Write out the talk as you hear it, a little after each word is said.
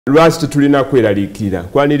Lwaki tetulina kweraliikirira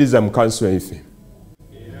kwaniriza mu kanso yaffe.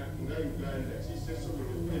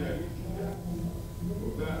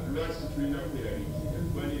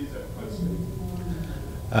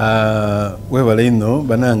 Webale ino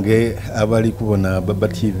banange abali kubona Baba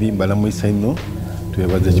TV mbalamuisa ino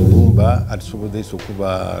twebaza kibumba atusobozesa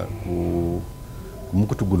okuba ku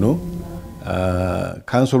mukutu guno.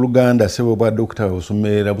 Kanso Uganda sebo bwa dokita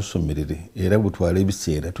osomera busomerere era butwala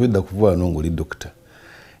ebiseera twedda kuvuga nongoli dokita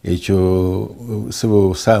ekyo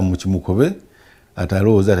sebo samu kimukobe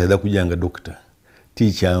atalooza atadda kujanga dokita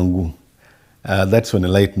tichangu. That's on a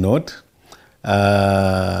light note.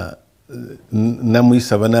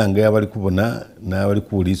 Namwisa banange abali kubona n'abali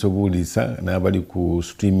kuwulisa obuwulisa n'abali ku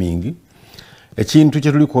streaming. Ekintu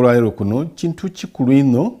kye tulikola leero kuno kintu kikulu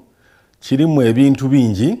ino kirimu ebintu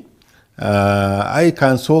bingi. I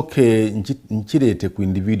can soke nchirete ku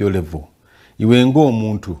individual level. Iwe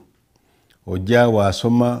ng'omuntu ojja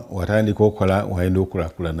wasoma watandika okola wayenda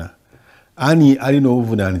okulakulana. Ani alina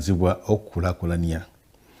obuvunaanyizibwa okulakulania.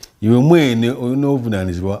 Iwe mwene olina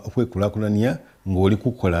obuvunaanyizibwa okwekulakulania ng'oli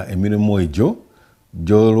kukola emirimu egyo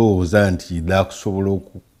gy'olowooza nti daakusobola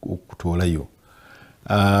okutoolayo.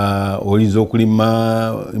 Oyinza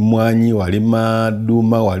okulima emmwanyi, walima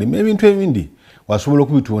dduma, walima ebintu ebindi. Wasobola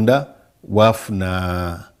okubitunda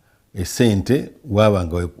wafuna esente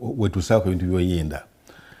wabanga wetusaako ebintu byoyenda.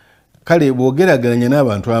 Kale bwogerageranya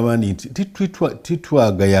n'abantu abandi nti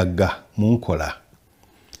titwagayaga mu nkola.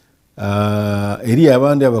 Eri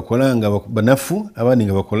abandi abakola nga banafu abandi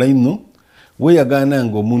nga bakola ino weyagaana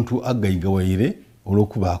nga omuntu agayigawaire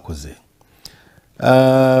olw'okuba akoze.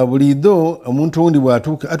 Bulido omuntu ondi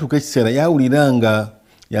bw'atuuka ekiseera yawulira nga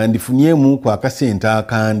yandifunyemu ku akasente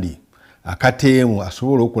akandi akateemu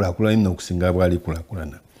asobola okulakulana ino okusinga bwali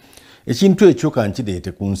kulakulana. Ekintu ekyo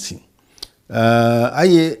kankireete ku nsi.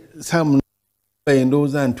 Aye samu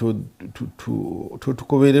endowooza nti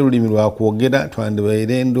tukobeere olulimi lwa kwogera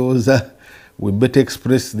twandibaire endowooza we better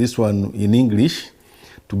express this one in English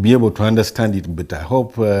to be able to understand it better. I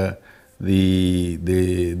hope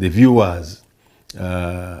the viewers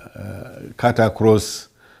cut across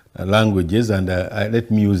languages and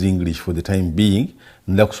let me use English for the time being.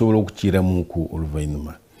 Ndakusobola okukiramu ku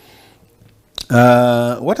oluvannyuma.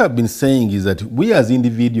 What I've been saying is that we as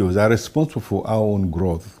individuals are responsible for our own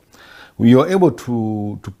growth. We are able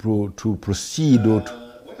to proceed or to,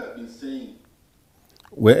 what I've been saying,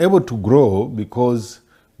 we're able to grow because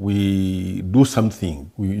we do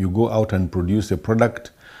something. You go out and produce a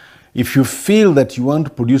product. If you feel that you want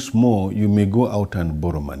to produce more, you may go out and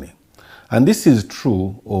borrow money. And this is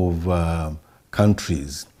true of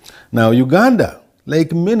countries. Now, Uganda,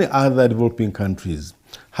 like many other developing countries,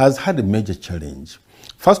 has had a major challenge.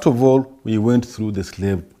 First of all, we went through the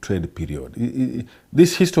slave trade period.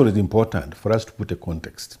 This history is important for us to put a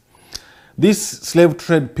context. This slave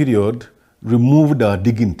trade period removed our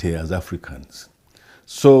dignity as Africans.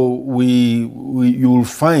 So you will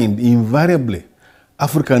find invariably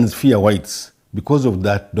Africans fear whites because of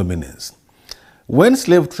that dominance. When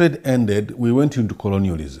slave trade ended, we went into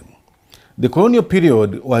colonialism. The colonial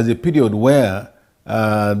period was a period where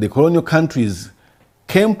the colonial countries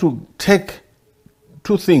came to take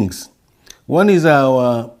two things. One is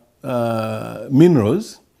our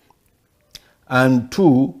minerals, and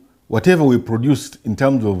two, whatever we produced in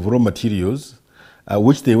terms of raw materials,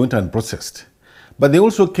 which they went and processed. But they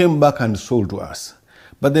also came back and sold to us.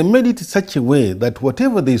 But they made it in such a way that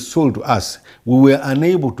whatever they sold to us, we were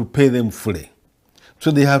unable to pay them fully.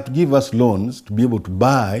 So they have to give us loans to be able to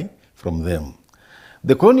buy from them.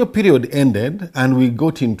 The colonial period ended and we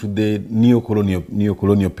got into the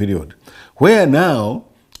neo-colonial period, where now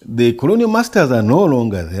the colonial masters are no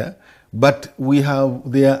longer there, but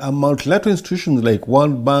there are multilateral institutions like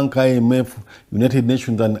World Bank, IMF, United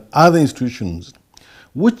Nations, and other institutions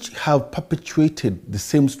which have perpetuated the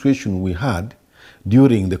same situation we had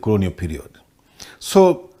during the colonial period.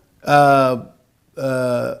 So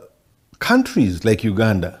countries like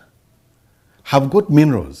Uganda have got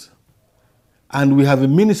minerals, and we have a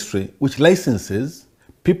ministry which licenses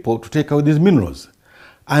people to take out these minerals.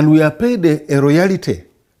 And we are paid a royalty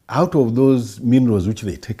out of those minerals which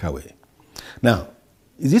they take away. Now,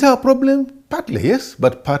 is it our problem? Partly yes,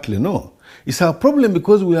 but partly no. It's our problem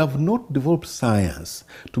because we have not developed science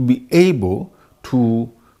to be able to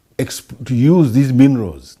use these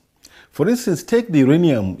minerals. For instance, take the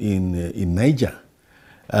uranium in Niger.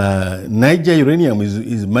 Niger uranium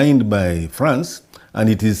is mined by France, and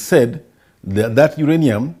it is said that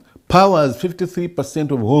uranium powers 53%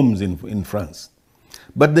 of homes in France.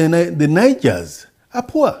 But the Nigers are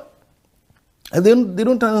poor. And they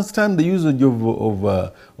don't understand the usage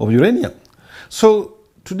of uranium. So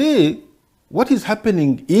today, what is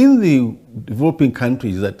happening in the developing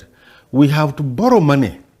countries is that we have to borrow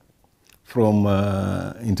money from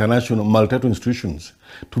international multilateral institutions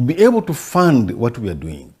to be able to fund what we are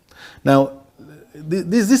doing. Now,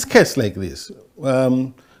 there's this case like this.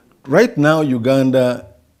 Right now, Uganda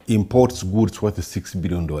imports goods worth $6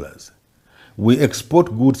 billion. We export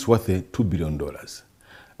goods worth $2 billion.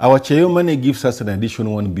 Our Chayo money gives us an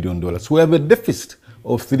additional $1 billion. So we have a deficit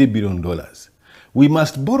of $3 billion. We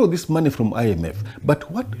must borrow this money from IMF.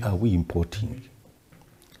 But what are we importing?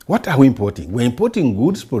 What are we importing? We're importing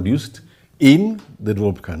goods produced in the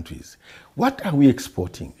developed countries. What are we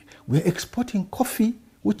exporting? We're exporting coffee,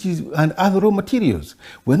 and other raw materials.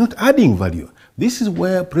 We're not adding value. This is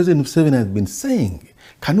where President Museveni has been saying,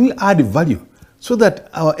 can we add value so that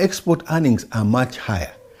our export earnings are much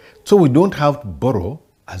higher, so we don't have to borrow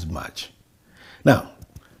as much? Now,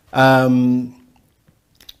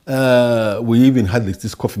 we even had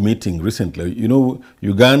this coffee meeting recently. You know,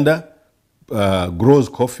 Uganda grows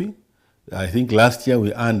coffee. I think last year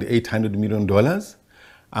we earned $800 million,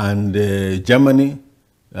 and Germany,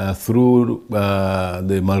 through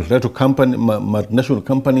the multinational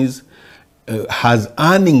companies, has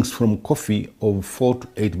earnings from coffee of $4 to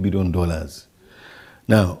 $8 billion.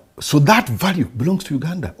 Now, so that value belongs to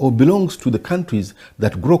Uganda or belongs to the countries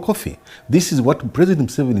that grow coffee. This is what President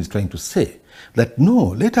Museveni is trying to say, that no,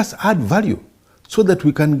 let us add value so that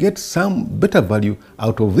we can get some better value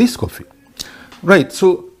out of this coffee. Right,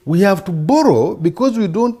 so we have to borrow because we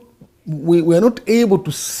are not able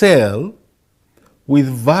to sell with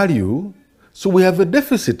value, so we have a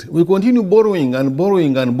deficit. We continue borrowing and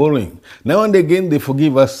borrowing and borrowing. Now and again, they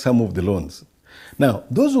forgive us some of the loans. Now,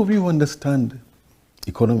 those of you who understand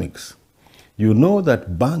economics, you know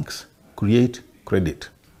that banks create credit.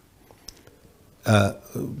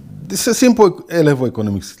 This is a simple A-level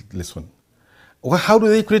economics lesson. How do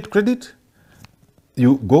they create credit?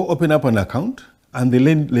 You go open up an account and they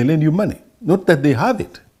lend you money. Not that they have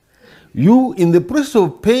it. You, in the process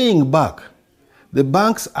of paying back, the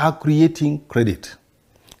banks are creating credit.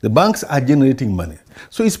 The banks are generating money.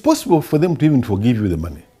 So it's possible for them to even forgive you the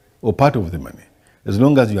money or part of the money, as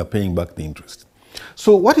long as you are paying back the interest.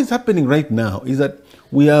 So what is happening right now is that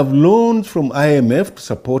we have loans from IMF to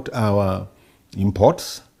support our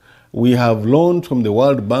imports. We have loans from the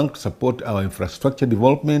World Bank to support our infrastructure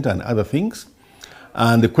development and other things.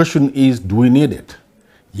 And the question is, do we need it?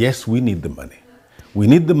 Yes, we need the money. We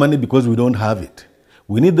need the money because we don't have it.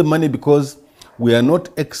 We need the money because we are not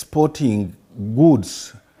exporting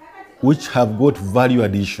goods which have got value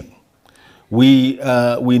addition. We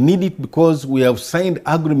need it because we have signed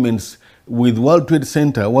agreements with World Trade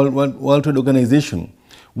Center, World Trade Organization,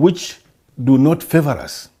 which do not favor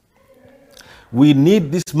us. We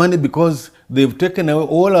need this money because they've taken away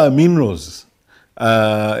all our minerals.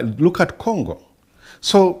 Look at Congo.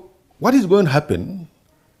 So what is going to happen?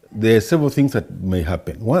 There are several things that may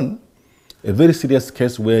happen. One, a very serious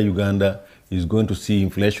case where Uganda is going to see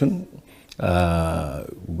inflation. We're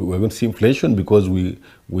going to see inflation because we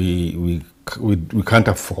can't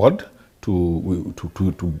afford to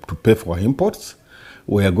pay for our imports.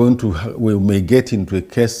 We may get into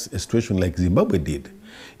a situation like Zimbabwe did.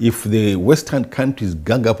 If the Western countries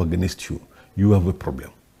gang up against you, you have a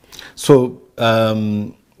problem. So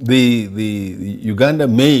Uganda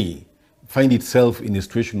may find itself in a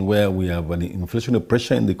situation where we have an inflationary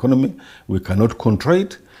pressure in the economy, we cannot control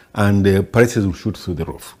it, and the prices will shoot through the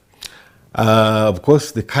roof. Of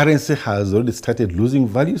course, the currency has already started losing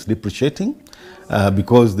values, depreciating,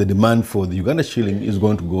 because the demand for the Uganda shilling is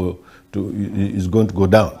going to go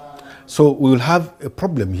down. So we will have a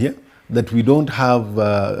problem here that we don't have.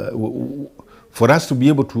 For us to be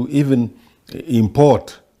able to even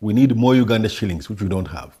import, we need more Uganda shillings, which we don't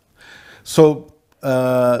have. So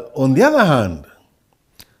on the other hand,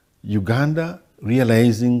 Uganda,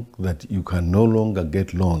 realizing that you can no longer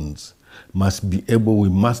get loans, we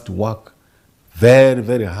must work very,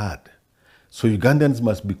 very hard. So Ugandans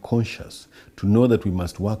must be conscious to know that we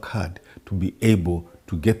must work hard to be able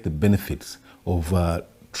to get the benefits of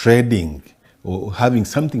trading or having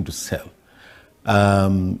something to sell.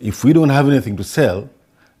 If we don't have anything to sell,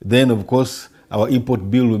 then of course our import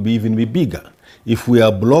bill will even be bigger. If we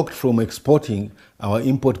are blocked from exporting, our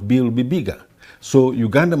import bill will be bigger. So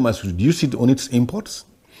Uganda must reduce it on its imports,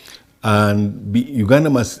 and Uganda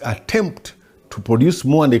must attempt to produce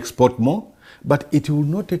more and export more, but it will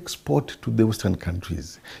not export to the Western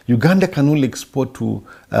countries. Uganda can only export to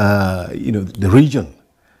the region,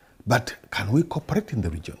 but can we cooperate in the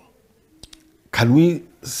region? Can we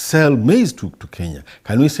sell maize to Kenya?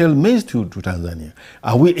 Can we sell maize to Tanzania?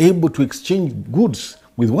 Are we able to exchange goods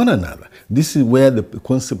with one another. This is where the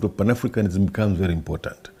concept of Pan-Africanism becomes very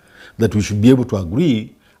important, that we should be able to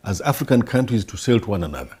agree as African countries to sell to one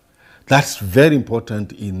another. That's very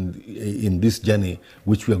important in this journey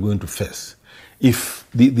which we are going to face. If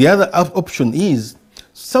the other option is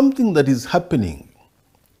something that is happening,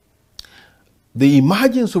 the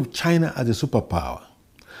emergence of China as a superpower,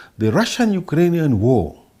 the Russian-Ukrainian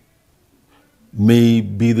war may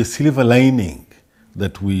be the silver lining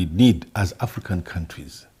that we need as African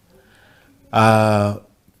countries.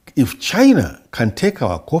 If China can take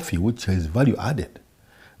our coffee, which is value added,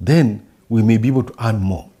 then we may be able to earn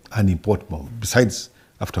more and import more. Besides,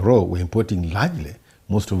 after all, we're importing largely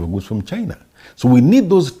most of the goods from China. So we need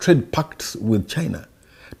those trade pacts with China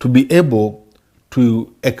to be able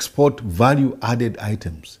to export value-added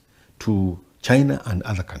items to China and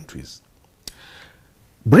other countries.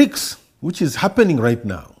 BRICS, which is happening right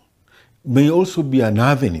now, may also be an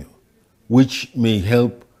avenue which may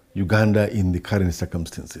help Uganda in the current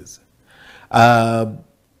circumstances. There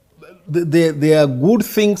are good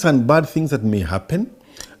things and bad things that may happen.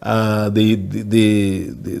 The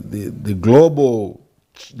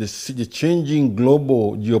changing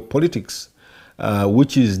global geopolitics,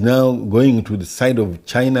 which is now going to the side of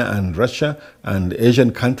China and Russia and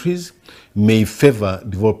Asian countries, may favor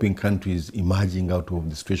developing countries emerging out of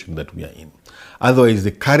the situation that we are in. Otherwise,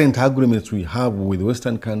 the current agreements we have with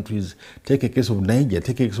Western countries, take a case of Niger,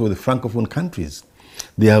 take a case of the Francophone countries,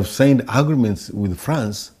 they have signed agreements with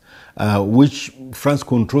France, which France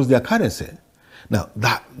controls their currency. Now,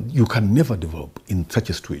 that you can never develop in such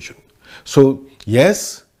a situation. So,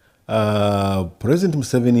 yes, President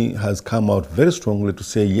Museveni has come out very strongly to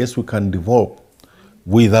say, yes, we can develop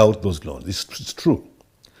without those loans. It's true.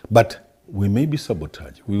 But we may be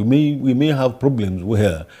sabotaged. We may have problems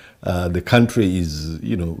where the country is,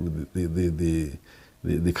 you know,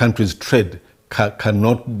 the country's trade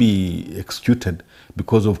cannot be executed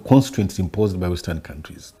because of constraints imposed by Western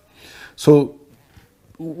countries. So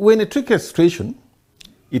we're in a tricky situation.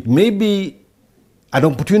 It may be an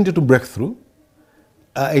opportunity to break through.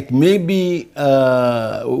 It may be,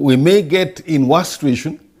 we may get in worse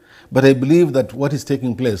situation, but I believe that what is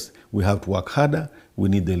taking place, we have to work harder. We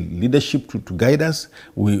need the leadership to guide us.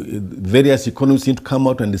 Various economists need to come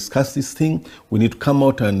out and discuss this thing. We need to come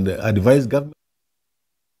out and advise government.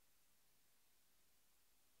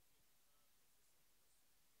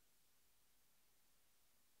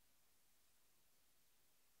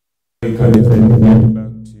 If I get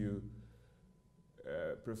back to you,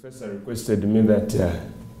 Professor requested me that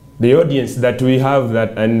the audience that we have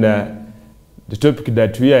that and the topic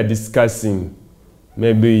that we are discussing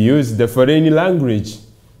maybe use the foreign language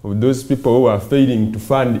of those people who are failing to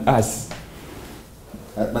fund us.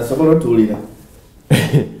 So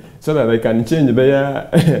that they can change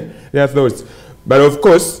their thoughts. But of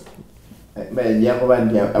course, Professor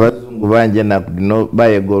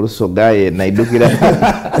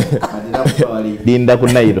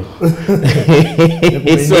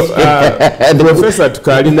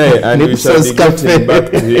Tukalinaye, and we shall be getting back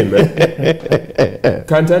to him.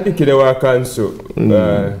 Kantandikire wa council,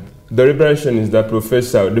 the liberation is the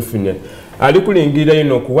professor definitely. Alikulingira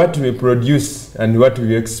what we produce and what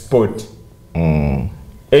we export.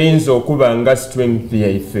 Eyinza okuba nga strength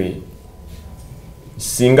yaife.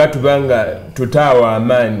 Singa tubanga tutawa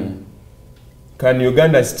amani. Can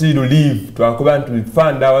Uganda still live to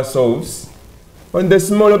fund ourselves on the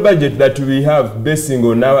smaller budget that we have, basing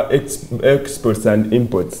on our exports and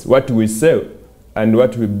imports, what we sell and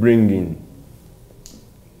what we bring in?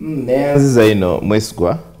 Neyanziza ino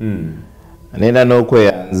mwesukwa. Nenda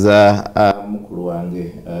n'okweyanza mukulu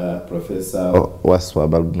wange Professor Wasswa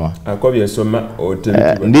Bakunwa. Akobye soma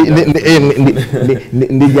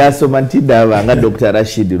ndijasoma ntidaba nga Dr.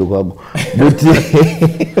 Rashid Lukwago.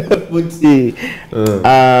 Buti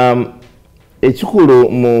ekikulu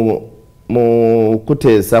mu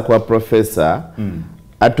kuteesa kwa Professor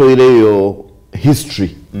atoireyo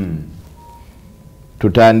history.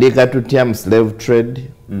 Tutandika tutya mu slave trade,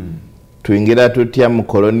 tuingira tutya mu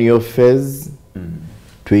colonial phase,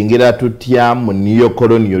 tuingira tutya mu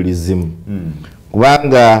neo-colonialism.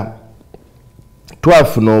 Kubanga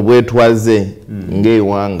twafuna obwetwaze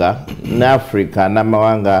ng'eiwanga n'Africa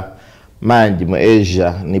n'amawanga mangi mu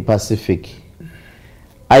Asia ni Pacific.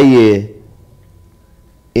 Aye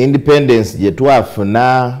independence gye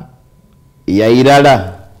twafuna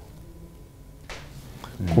yairala.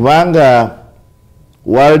 Kubanga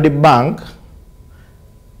World Bank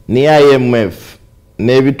ni IMF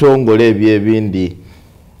n'ebitongole ebyebindi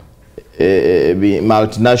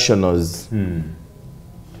multinationals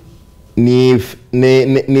ni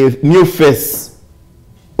new face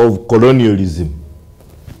of colonialism.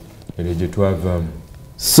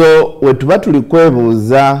 So wetuba tuli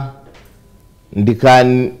kwebuuza nti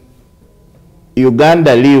can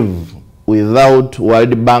Uganda live without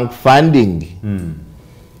World Bank funding?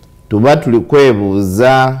 Tuba tuli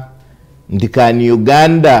kwebuuza nti can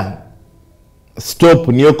Uganda stop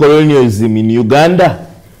neocolonialism in Uganda?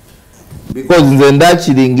 Because nze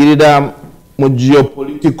ndakilingirira mu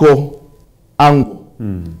geopolitical angle.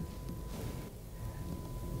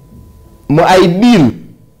 Mu ideal,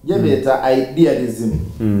 idealism.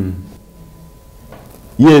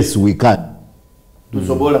 Yes, we can.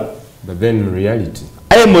 But then in reality,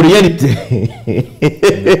 I am reality.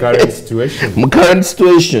 the current situation. My current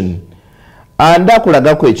situation. And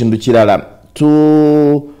akulagako ekintu kirala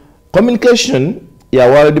to communication ya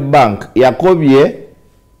World Bank yakobye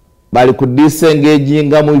bali ku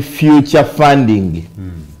disengaging mu future funding.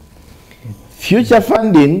 Future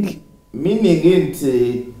funding meaning it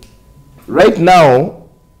right now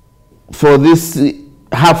for this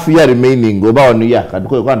half year remaining over 1 year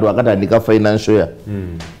katuko kwantu akatandika financial year.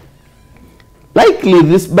 Likely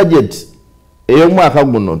this budget ey'omwaka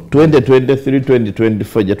guno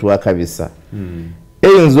 2023-2024 gye twakabisa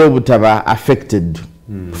eyinza obutaba affected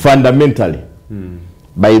fundamentally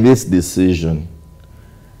by this decision.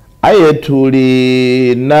 Aye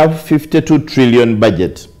tuli na 52 trillion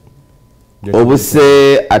budget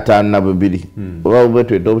obuse atana bubiri oba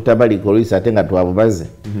obwetwete obutabaliko olwisi ate nga twabubaze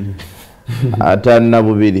atana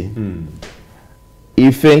bubiri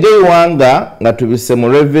ife ng'eiwanga nga tubise mu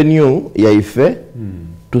revenue yaife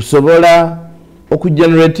tusobola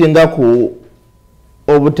okugeneratinga ku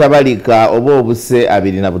obutabalika oba obuse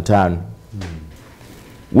 25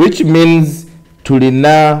 which means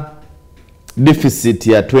tulina deficit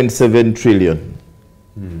ya 27 trillion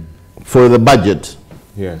for the budget.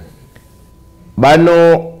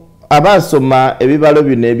 Bano abasoma ebibalo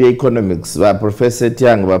bino ebya economics ba Professor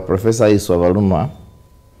Tiang ba Professor Wasswa Bakunwa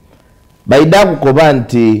baida kukoba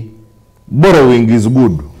nti borrowing is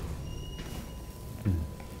good.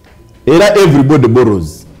 Era everybody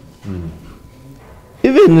borrows.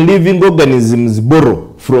 Even living organisms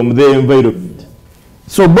borrow from the environment.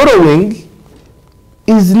 So borrowing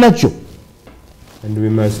is natural. And we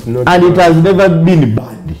must not. And it has never been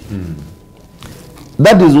bad.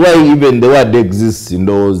 That is why even the word exists in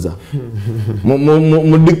those.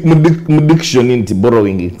 Diction into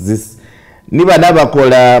borrowing exists. Niba naba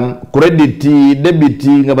kola credit, debit,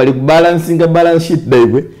 nga bali balancing a balance sheet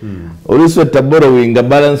daiwe. Also ta borrowing a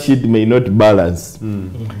balance sheet may not balance.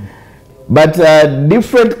 But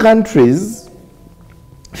different countries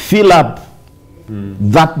fill up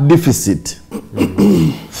that deficit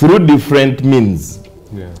through different means.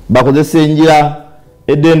 Bakozesa enjira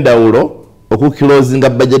edendawulo okuclosing a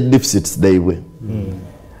budget deficits daiwe.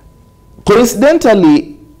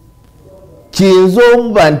 Coincidentally, kiyinza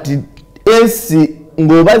okuba nti ensi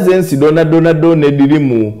ng'obaza ensi dona ediri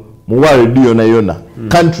mu world yona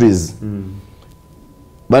countries.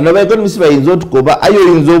 Bano ba economists bayinza otukoba ayo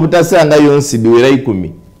yinza obutasanga yonsi diwera 10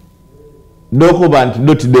 dokoba nti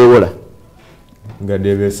doti dewola nga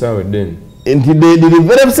debesawo then nti diri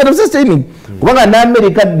very self-sustaining kubanga na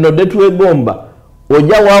America dino detwegomba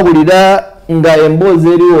ojja wabulira nga emboozi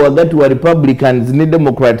eriwo wagati wa Republicans ne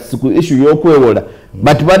Democrats ku issue y'okwewola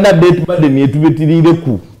but bana debt burden yetubitirire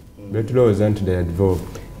ku betulowooza nti they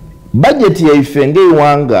advocate budget yaife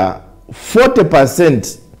ng'eiwanga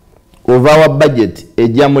 40% of our budget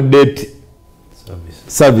ejja mu debt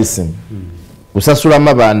servicing kusasula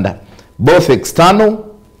mabanda both external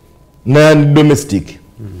and domestic.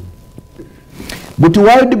 But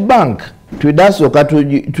World Bank twidasooka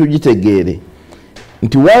tugitegeere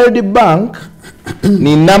nti World Bank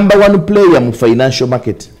ni number 1 player mu financial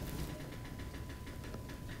market.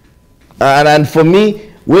 And for me,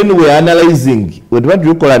 when we are analyzing, what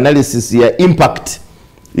we call analysis ya impact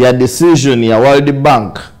ya decision ya World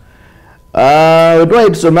Bank,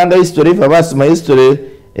 tusomanga history, if abasoma history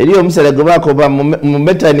eriyo omusale gwe bakoba mu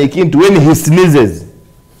mechanic into when he sneezes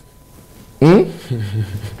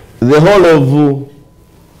the whole of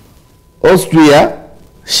Austria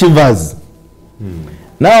shivers.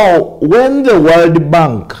 Now when the World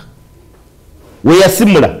Bank were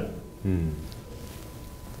similar,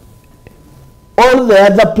 all the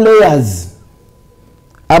other players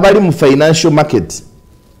abali mu financial market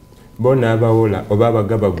bona abawola oba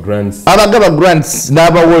abagaba grants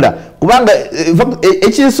n'abawola kubanga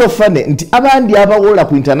it's so funny nti abandi abawola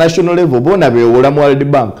ku international level bona bewola mu World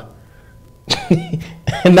Bank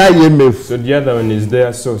na IMF. So the other one is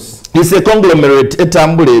their source. It's a conglomerate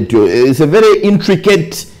etambule etyo. It's a very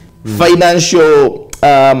intricate financial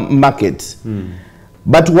market.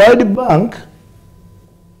 But World Bank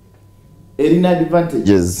erina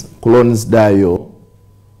advantages ku loans dayo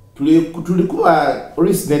tulikuwa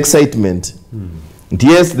risk excitement.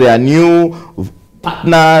 Yes, there are new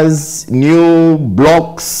partners, new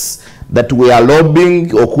blocks that we are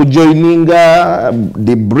lobbying or joining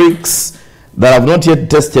the BRICS that have not yet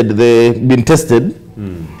been tested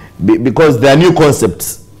because they are new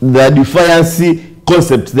concepts. They are defiance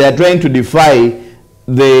concepts. They are trying to defy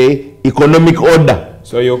the economic order.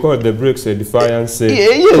 So you call the BRICS a defiance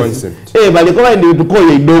concept? Balikola ndi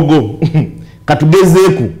tukoye idogo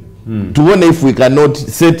katugezeku tuone if we cannot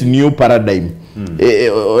set new paradigm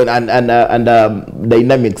and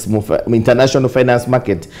dynamics of international finance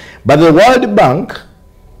market. But the World Bank,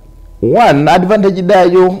 one advantage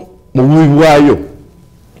dayo mubuwayo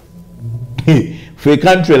for a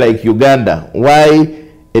country like Uganda, why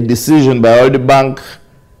a decision by World Bank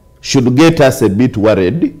should get us a bit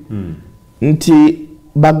worried. Nti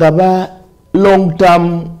bagaba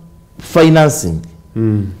long-term financing.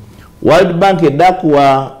 World Bank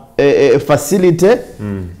edakuwa facility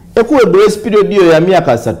ekuwe grace period yo ya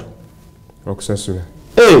miaka 3 okusasula.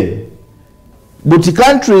 But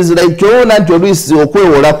countries like yona nti olwisi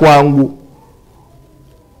okwewola kwangu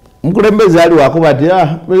mukulembezi ali wakuba ati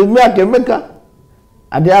miaka emeka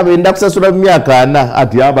ati abenda kusasula miaka 4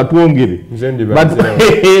 ati abatuongere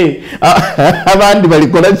abandi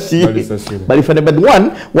balikola ki balifane. But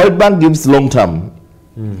one, World Bank gives long term.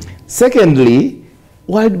 Secondly,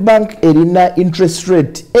 World Bank erina interest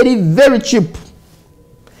rate very cheap.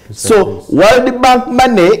 So World Bank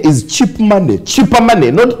money is cheaper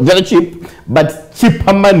money, not very cheap, but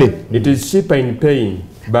cheaper money. It is cheaper in paying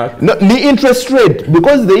back. No, the interest rate,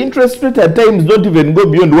 because the interest rate at times don't even go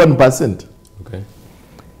beyond 1%. Okay.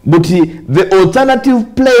 But the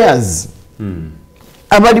alternative players,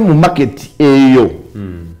 abali mu market eyo,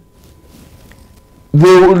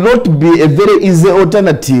 they will not be a very easy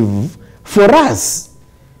alternative for us.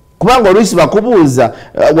 Kubanga olwisi bakubuuza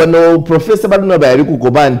wano Professor BALUNWA yali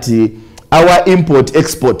kukoba nti our import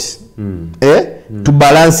export to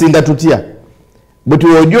balancinga tutya. But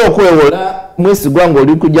ojo okwewola mwesi gwangu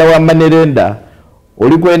oli kujja wa manerenda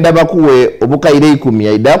oli kwenda bakuwe obukaire 10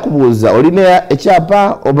 aida kubuuza olina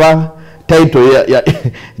ekyapa oba title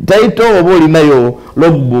title oba olinayo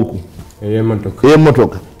logbook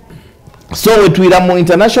emotoka. So wetwira mu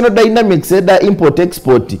international dynamics eda import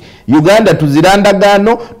export Uganda tuzira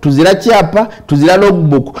ndagano tuzira kyapa tuzira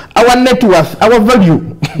logbook. Our net worth, our value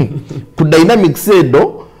ku dynamics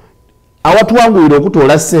edo awatwangulira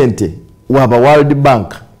okutola sente waba World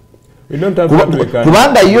Bank. We don't have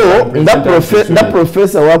kubanga yo that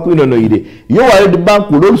professor wakwinonoire your World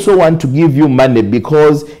Bank will also want to give you money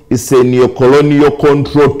because it's a neo-colonial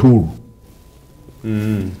control tool.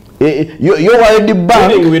 Your World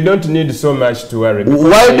Bank, we don't need so much to worry.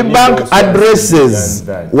 World Bank addresses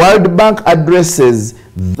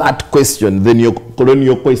that question, the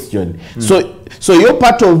neo-colonial question. So you're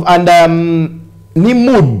part of ni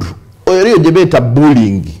mood or you debate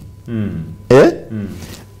bullying.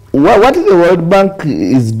 What the World Bank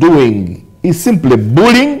is doing is simply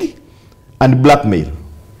bullying and blackmail.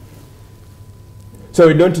 So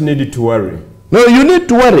we don't need to worry. No, you need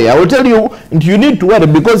to worry. I will tell you, you need to worry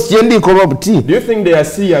because Chendi corrupt. Do you think they are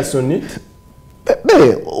serious on it?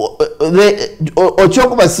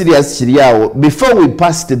 Ochokuba serious chiriao before we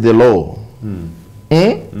passed the law.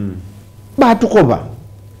 Batukoba.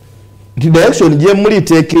 The direction Jemuli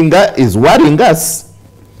taking is worrying us.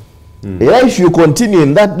 If you continue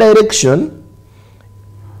in that direction,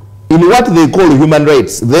 in what they call human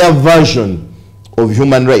rights, their version of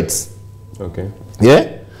human rights. Okay.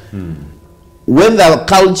 Yeah? Whether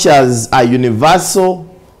cultures are universal,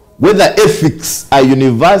 whether ethics are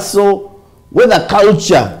universal, whether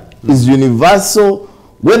culture is universal,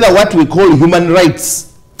 whether what we call human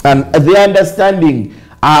rights and their understanding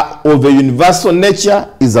are of a universal nature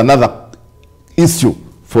is another issue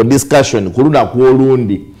for discussion.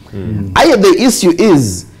 The issue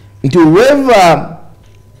is until whoever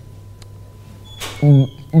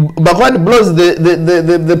Bakunwa blows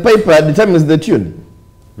the paper determines the tune.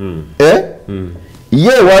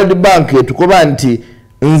 Ye World Bank tukoba nti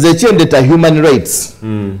nze kyendeta human rights.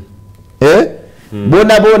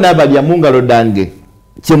 Bona bali amungalo dange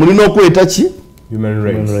kyemulina okweta ki human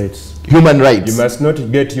rights. Human rights. You must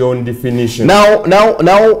not get your own definition. Now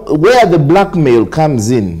where the blackmail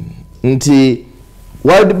comes in nti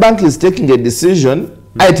World Bank is taking a decision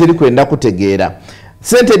ayiteri kwenda kutegeera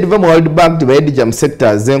sente diva mu World Bank tibayedija mu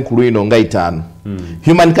sectors enkulu ino nga 5.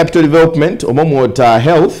 Human capital development omo muota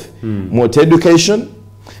health muota education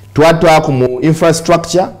twatwako mu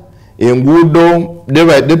infrastructure enguudo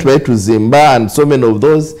tubaye tuzimba and so many of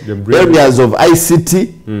those areas of ICT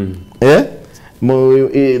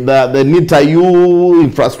The NITA-U,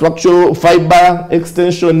 infrastructure, fiber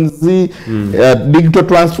extensions, digital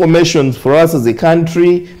transformations for us as a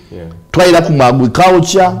country,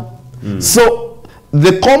 agriculture. So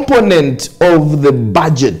the component of the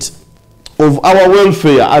budget of our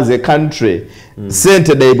welfare as a country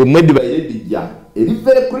centered is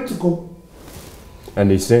very critical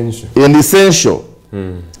and essential.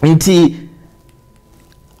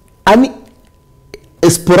 A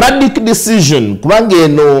sporadic decision, kubange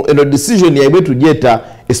eno decision ya ibe tujeta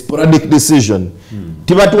a sporadic decision.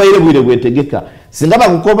 Tibatu wa ile bwile bwetegeka. Singaba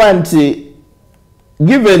kukoba nti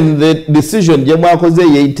given the decision je mwakoze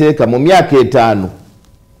yeiteka mu myaka 5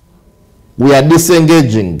 we are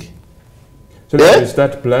disengaging. So we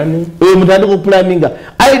start planning. Mutandiko planning.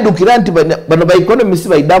 Aidukira nti bano ba economists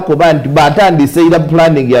baidako bantu batandise ira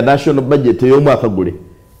planning ya national budget yo mwaka gule.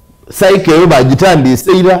 Saike yo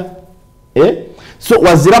bagitandise ira so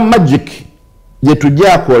wazira magic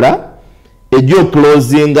yetujakola ejo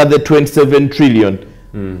closing at the 27 trillion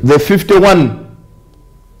the 51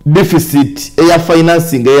 deficit air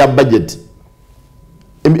financing air budget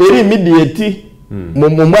immediate mu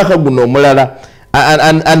mwaka guno mulala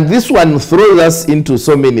and this one throws us into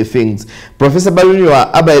so many things. Professor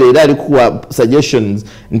Balunwa abairira alikuwa suggestions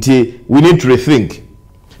nti we need to rethink,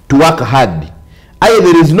 to work hard.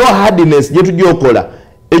 There is no hardness yetujokola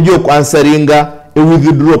ejo answeringa a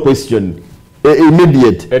withdraw question,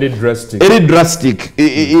 immediate, very drastic.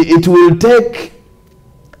 It will take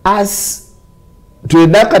us to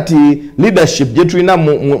edakati leadership jetuina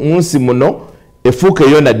munsi muno efuke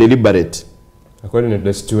yona deliberate according to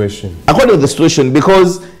the situation.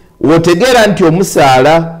 Because wotegera nti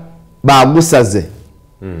omusala bagusaze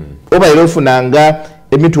oba erofunanga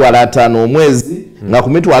emitwalo 5 omwezi nga ku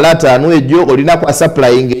mitwalo 5 ejo olina kwa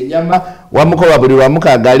supplying enyama wamukoba buli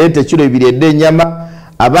wamukaga lete kilo 2 edde enyama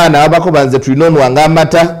abaana abako banze tulinonwanga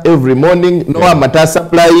amata every morning no amata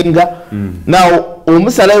supplying now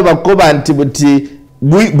omusalayo bakoba nti buti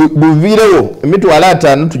buvirewo emitwalo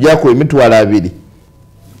 5 tujako emitwalo 2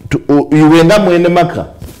 iwenga mwene maka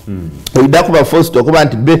oidako ba first okuba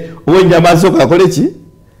nti be owenjama soka koleki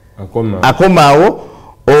akomawo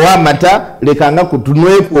owamata lekanga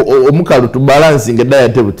kutunweko omukalu tu balancing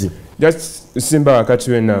diet buti. Just simba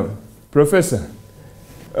wakati we now. Professor,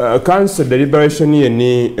 cancer deliberation ye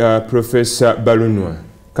ni Professor Balunwa.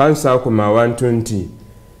 Cancer akuma 120.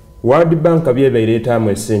 World Bank abyebeleta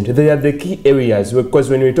amwesente. They are the key areas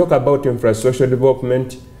because when we talk about infrastructure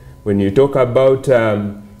development, when you talk about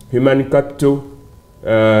human capital,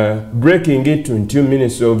 breaking it into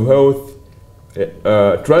Ministry of Health,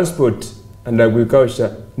 transport and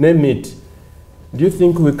agriculture, name it. Do you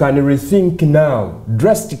think we can rethink now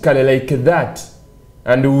drastically like that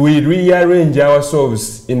and we rearrange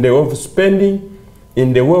ourselves in the way of spending,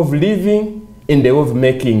 in the way of living, in the way of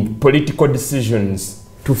making political decisions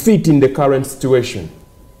to fit in the current situation?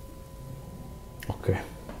 Okay.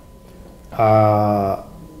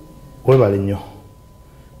 Webale nnyo.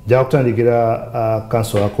 Nja kutandikira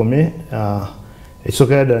council akome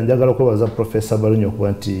ekisokera ddala njagala okwebaza Professor Balunwa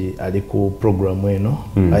okuba nti ali ku program eno.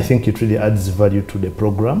 I think it really adds value to the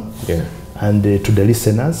program and to the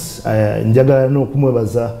listeners. Njagala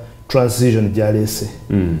n'okumwebaza transition gyalese.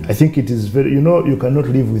 I think it is very, you cannot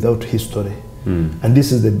live without history. And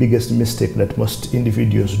this is the biggest mistake that most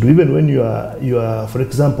individuals do. Even when you are, for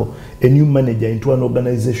example, a new manager into an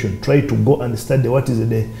organization, try to go and study what is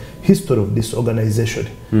the history of this organization.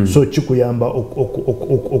 So chikuyamba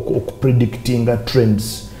predicting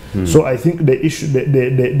trends. So I think the issue,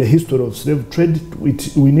 the history of slave trade,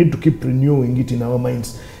 we need to keep renewing it in our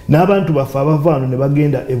minds. N'abantu bafa abavano ne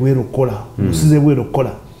bagenda ebweru kola, musize ebweru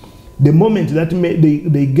kola. The moment that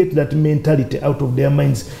they get that mentality out of their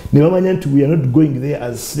minds, we are not going there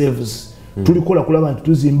as slaves. Tulikola kulaba nti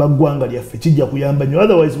tuzimba gwanga lyaffe kijja kuyamba nnyo.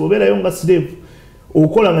 Otherwise bobera yonga slave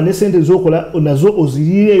okola nga ne sente zokola nazo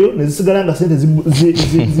oziriyeyo ne zisigala nga sente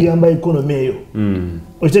ziyamba economy eyo.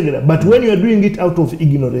 Otegera, but when you are doing it out of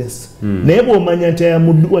ignorance, naye bw'omanya nti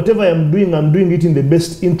whatever I'm doing it in the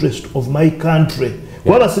best interest of my country.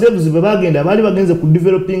 Kuba slaves be bagenda baali bagenze ku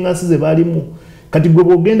developing us ze baalimu. Kati gwe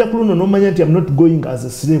bw'ogenda kuluno n'omanya nti I'm not going as a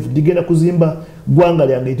slave, digenda kuzimba gwanga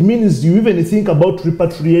lyange. It means you even think about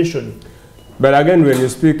repatriation. But again, when you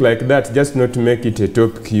speak like that, just not to make it a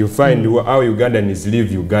topic, you find how Ugandans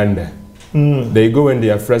leave Uganda. They go when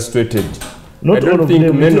they are frustrated. Not all of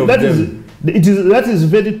them. That is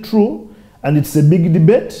very true, and it's a big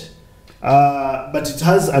debate. but it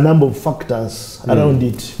has a number of factors around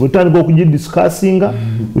it. We can't go discussing.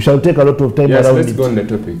 We shall take a lot of time around let's it. go on the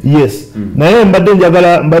topic. Yes. Naye mbadde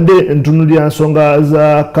njagala mbadde ntunuulira nsonga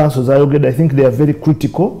za council za Uganda. I think they are very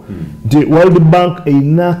critical. The World Bank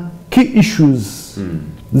ina key issues.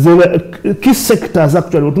 Key sectors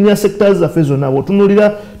actually. Otunuulira sectors za fezo na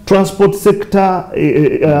otunuulira transport sector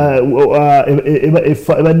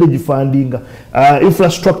ebadde funding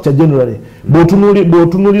infrastructure generally.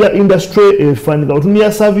 Botunuulira industry funding.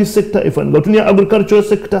 Otunuulira service sector funding. Otunuulira agricultural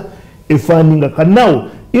sector funding. Now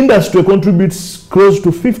industry contributes close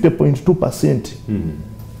to 50.2%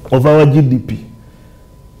 of our GDP.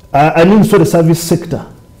 I mean, so the service sector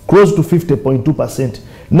close to 50.2%.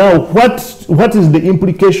 Now, what is the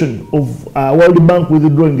implication of World Bank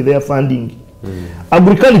withdrawing their funding?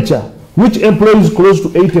 Agriculture, which employs close to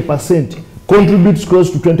 80%, contributes close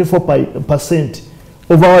to 24%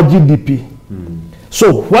 of our GDP.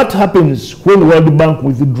 So, what happens when World Bank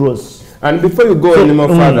withdraws? And before you go any more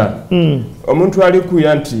further, omuntu ali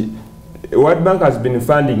kuyanti, World Bank has been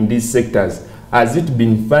funding these sectors. Has it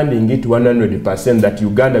been funding it 100% that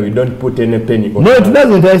Uganda we don't put any penny on? No, it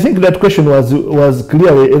doesn't. I think that question was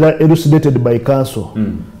clearly elucidated by council.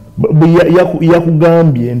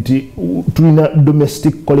 Yakugambye nti tulina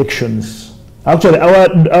domestic collections. Actually,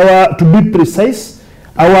 our to be precise,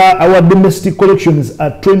 our domestic collections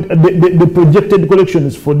are the projected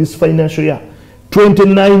collections for this financial year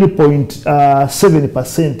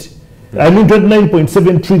 29.7%. I mean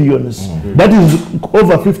 29.7 trillions. That is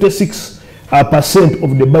over 56%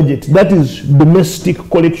 of the budget. That is domestic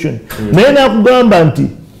collection. Naye nakugamba nti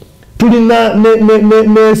tulina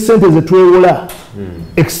ne sente zetwewola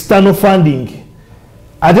external funding.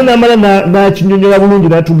 Ate namala nakinyonyola bulungi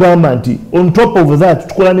natugamba nti on top of that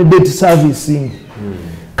tukola ne debt servicing.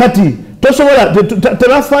 Kati tosobola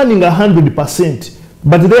teba funding 100%,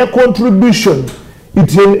 but their contribution a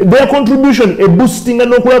boosting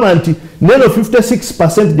n'okulaba nti neno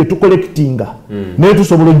 56% gye tukollectinga naye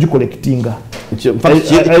tusobola ogikollectinga.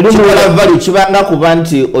 Kikola value kibanga kuba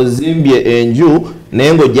nti ozimbye enju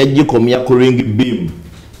naye ng'ojja gikomya ku ring beam.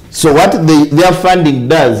 So what their funding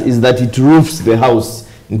does is that it roofs the house.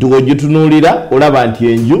 Nti ogitunuulira olaba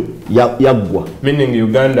nti enju yaggwa. Meaning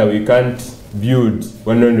Uganda we can't build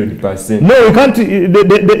 100%. No, we can't.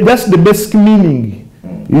 That's the basic meaning.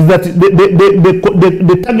 Is that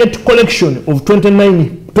the target collection of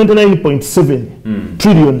 29.7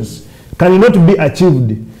 trillions cannot be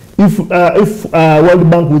achieved if World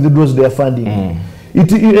Bank withdraws their funding.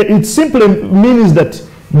 It simply means that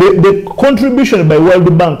the contribution by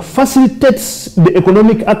World Bank facilitates the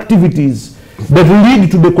economic activities that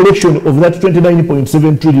lead to the collection of that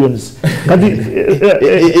 29.7 trillions.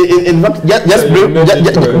 In fact,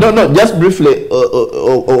 just briefly,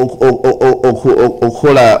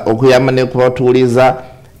 okuyamane kubatuliza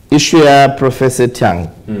issue ya Professor Tang.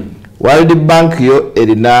 World Bank yo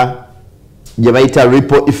erina jabaita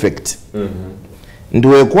ripple effect.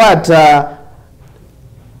 Ndiwe kwata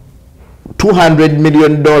 $200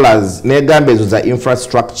 million negambe ezo za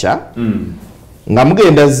infrastructure. Nga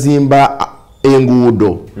mugenda zimba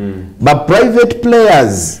enguudo. But private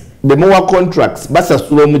players bemuwa contracts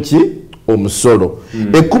basasula omuki omusolo.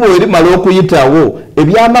 Ekkubo erimala okuyitawo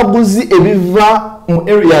ebyamaguzi ebiva mu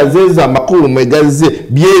areas ez'amakulu mwegaze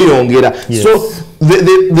byeyongera. So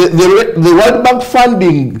the World Bank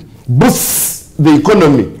funding boosts the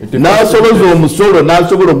economy. N'asobozza omusolo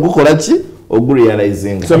n'asobola okugukola ki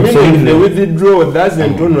ogurealizing. So meaning the withdrawal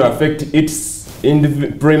doesn't only affect its in the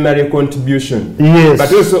primary contribution, yes,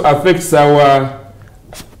 but also affects our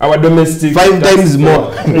domestic 5 times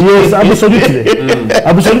more. Yes, absolutely.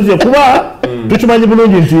 Absolutely. Kuba tuchimanyi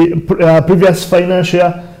bulungi nti previous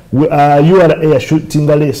financial URA shooting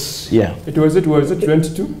less. Yeah. It was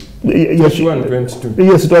 22? Yes, 22.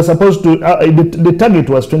 Yes, it was supposed to the target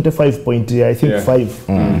was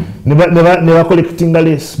 25.5. Never collecting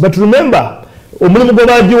less. But remember, omulimu gwe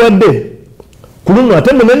bagiwadde kulunno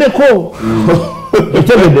ate muneneko.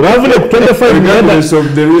 Regardless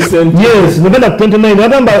of the recent. Yes, November 29.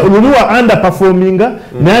 November we were underperforming.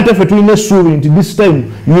 Now after this time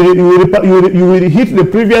you will hit the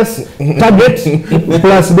previous target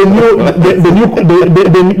plus the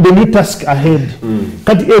new task ahead.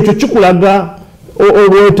 Kati ekyo kikulaga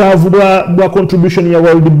obwetaavu bwa contribution ya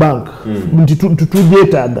World Bank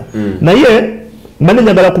tutubyetaaga naye mane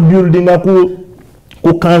njagala ku building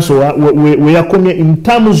ku council we yakomye in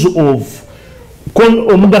terms of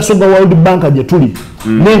omugaso gwa World Bank gye tuli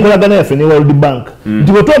n'enkolagana yaffe ne World Bank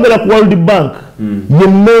nti bwe twogera ku World Bank ye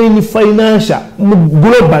main financial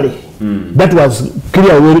globally That was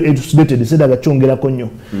clear, well elucidated, said agachongera konyo.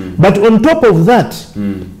 But on top of that,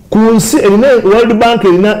 kunsi World Bank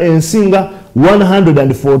erina ensinga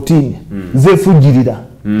 114 zefujirira.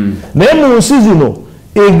 Naye mu nsi zino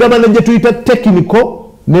egabana gye tuyita technical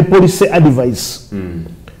ne policy advice.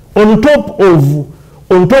 On top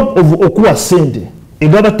of okuwa sente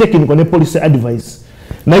egaba technical ne policy advice.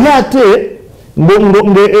 Naye ate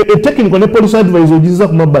technical ne policy advice ogiza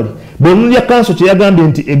ku mabbali. Bwenuulya council kye yagambye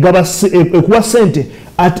nti egaba ekuwa sente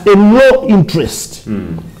at a low interest.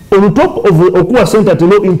 On top of okuwa sente at a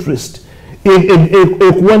low interest,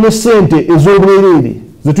 ekuwa ne sente ez'obwerere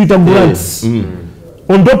ze tuyita grants.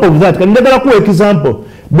 On top of that, kan ndagala kuwa example,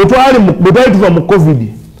 bwetwali tuva mu COVID,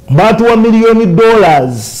 baatuwa $200 million,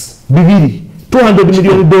 $200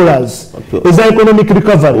 million eza economic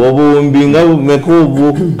recovery.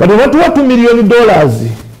 Kati batuwa $2 million,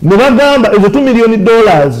 ne bagamba ezo $2 million,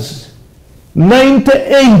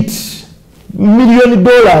 $98 million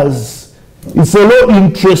it's a low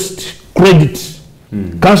interest credit.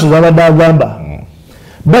 Council zabadde agamba.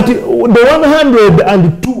 But the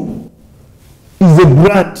 102 is a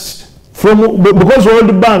grant from, because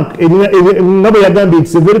World Bank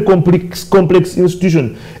it's a very complex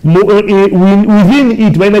institution. Within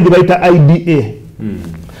it, IDA,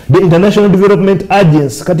 the International Development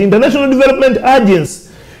Agency. Kati International Development Agency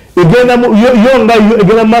again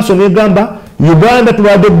maso negamba Uganda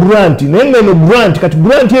tuwade grant nenge no grant kati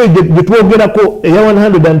grant ye getwogerako eya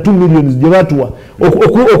 102 million gye batwa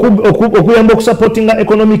okuyamba okusupportinga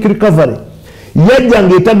economic recovery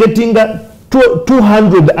yajjanga targetinga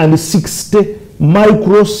 260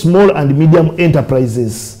 micro, small and medium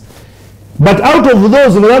enterprises. But out of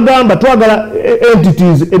those, nebagamba twagala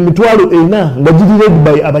entities emitwalo ena nga giri led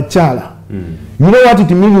by abachala. You know what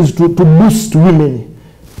it means to boost women.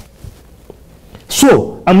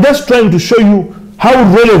 So, I'm just trying to show you how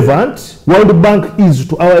relevant World Bank is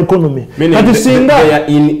to our economy. Meaning they are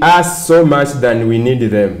in us so much than we need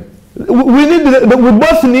them. We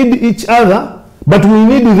both need each other, but we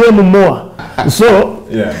need them more. So,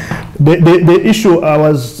 yeah. The issue I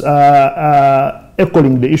was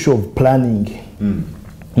echoing the issue of planning.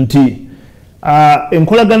 Nti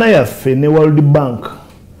enkolagana yaffe ne World Bank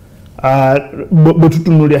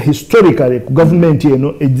bwetutunuulira historically ku government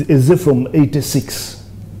eno eze from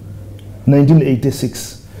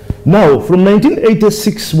 1986. Now from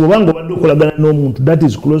 1986 bwobanga obadde okolagana n'omuntu, that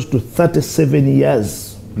is close to 37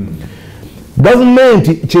 years.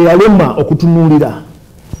 Government kyeyalema okutunuulira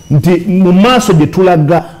nti mu maaso gye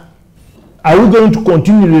tulaga, are we going to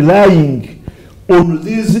continue relying on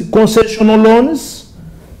these concessional loans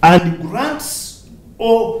and grants,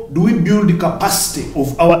 or do we build the capacity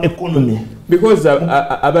of our economy? Because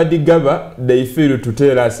Abadigaba, they fail to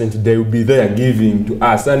tell us and they will be there giving to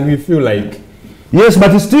us, and we feel like yes,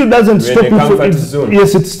 but it still doesn't stop you from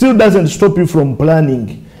it still doesn't stop you from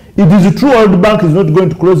planning. It is true World Bank is not going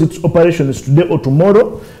to close its operations today or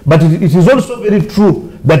tomorrow, but it is also very true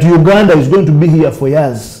that Uganda is going to be here for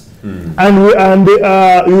years. And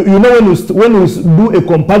you know, when we do a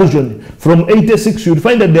comparison from 86, you'll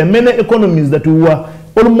find that there are many economies that we were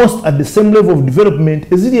almost at the same level of development.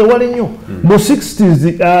 Is it more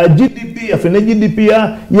 60s GDP, GDP,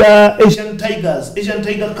 yeah, Asian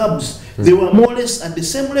tiger cubs, they were more or less at the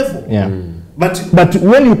same level. Yeah. But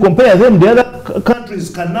when you compare them, the other countries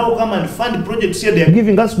can now come and fund projects here. They are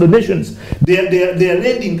giving us donations. They are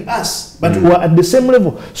lending us, but we are at the same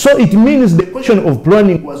level. So it means the question of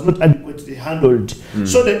planning was not adequately handled.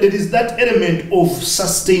 So that there is that element of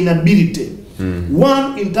sustainability.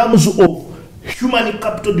 One, in terms of human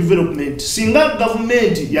capital development. Single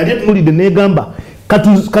government yali tunulide negamba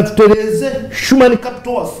katutereze human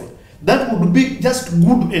capital waffe. That would be just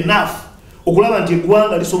good enough okulaba nti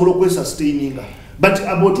eggwanga lisobola okwesustaininga. But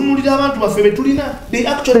abotunulira abantu baffe betulina, they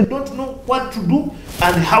actually don't know what to do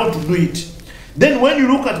and how to do it. Then when you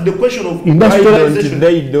look at the question of industrialization,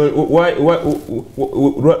 why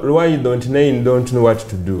don't they know what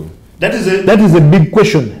to do? That is a big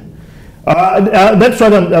question. That's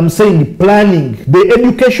what I'm saying. Planning, the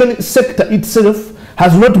education sector itself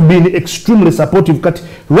has not been extremely supportive.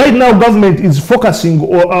 Right now, government is focusing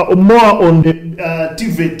more on the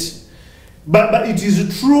TVET. But it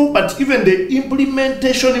is true, but even the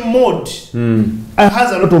implementation mode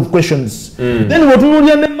has a lot of questions. Then what we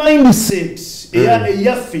need the mindset,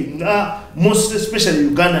 most especially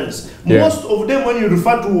Ugandans. Most of them, when you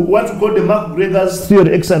refer to what we call the Mark Gregor's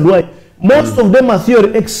theory X and Y, most of them are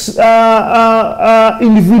theory X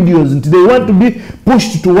individuals. They want to be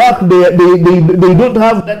pushed to work. They don't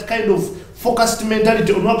have that kind of focused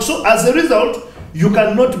mentality on work. So as a result, you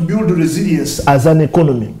cannot build resilience as an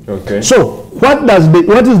economy. Okay. So what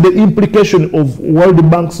is the implication of World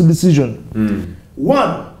Bank's decision?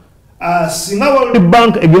 One, singa World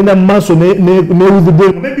Bank again a maso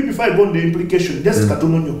maybe before I go on the implication, just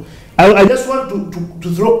katononyo. I just want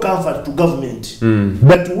to throw comfort to government.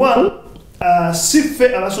 But one,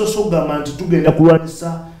 sife abasoso government tugenda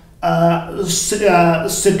kulwanisa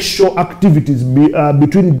sexual activities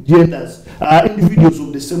between genders, individuals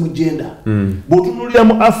of the same gender. But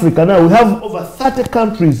in Africa now, we have over 30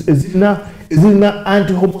 countries is in a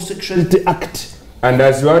anti-homosexuality act. And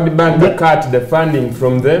as World Bank cut the funding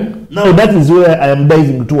from them? Now that is where I am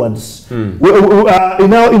diving towards. In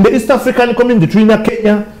the East African community, Trina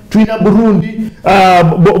Kenya, Trina Burundi,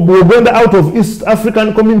 Uganda out of East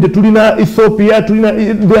African community, Trina Ethiopia,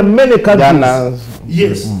 there are many countries. Ghana.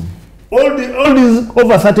 Yes. All these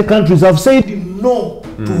over 30 countries have said no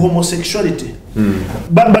to homosexuality.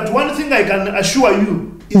 But one thing I can assure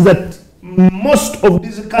you is that most of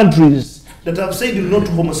these countries that have said no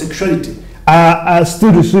to homosexuality are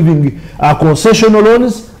still receiving concessional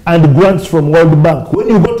loans and grants from World Bank. When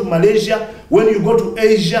you go to Malaysia, when you go to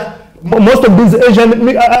Asia, most of these Asian,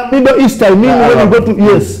 Middle East, I mean,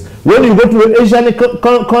 when you go to Asian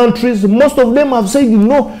countries, most of them have said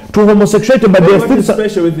no to homosexuality, but they are still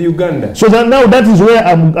special with Uganda. So now that is where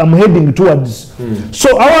I'm heading towards.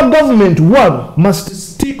 So our government, one, must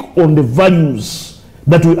stick on the values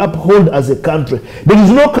that we uphold as a country. There is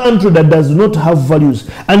no country that does not have values.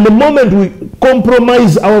 And the moment we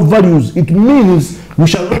compromise our values, it means we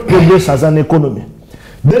shall not progress as an economy.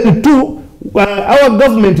 Then two, our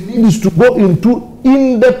government needs to go into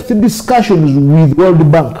in-depth discussions with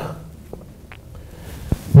World Bank.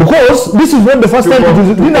 Because this is not the first time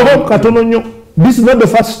this is not the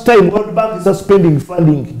first time World Bank is suspending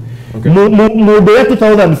funding. Okay. In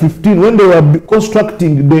 2015, when they were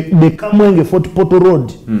constructing the Kamwenge Fort Porto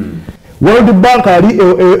Road, World Bank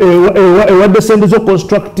was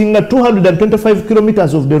constructing 225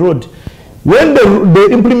 kilometers of the road. When the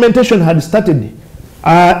implementation had started,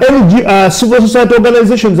 civil society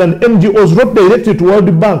organizations and NGOs wrote directly to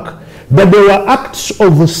World Bank that there were acts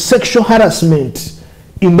of sexual harassment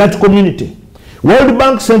in that community. World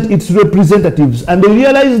Bank sent its representatives and they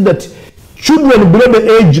realized that children below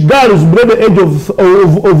the age, girls below the age of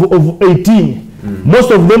 18, most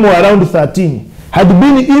of them were around 13, had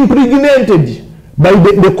been impregnated by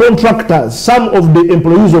the contractors, some of the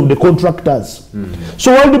employees of the contractors.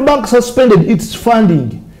 So World Bank suspended its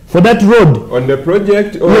funding for that road. On the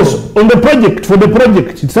project? Or? Yes, on the project, for the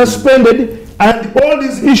project. It suspended and all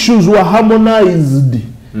these issues were harmonized.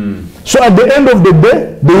 So at the end of the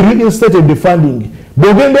day, they reinstated the funding.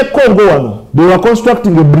 Congo, they were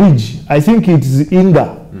constructing a bridge. I think it's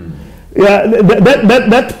Inga. Yeah,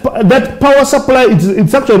 that power supply,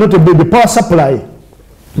 it's actually not a bridge, the power supply.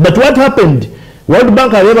 But what happened? World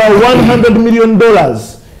Bank had about $100 million.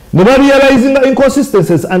 Never realizing the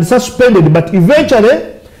inconsistencies and suspended, but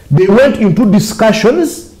eventually they went into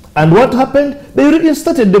discussions, and what happened? They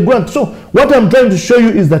reinstated the grant. So what I'm trying to show you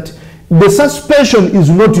is that the suspension is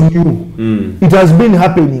not new. It has been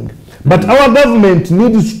happening. But our government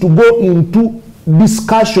needs to go into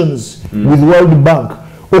discussions with World Bank.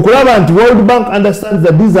 Okuraba and World Bank understands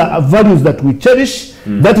that these are values that we cherish.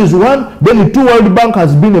 That is one. Then two, World Bank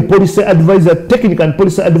has been a policy advisor, technical and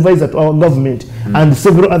policy advisor to our government and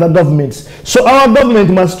several other governments. So our government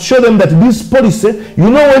must show them that this policy, you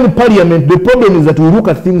know, when Parliament, the problem is that we look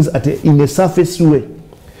at things in a surface way.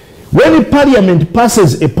 When Parliament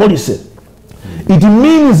passes a policy, it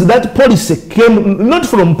means that policy came not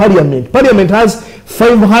from Parliament. Parliament has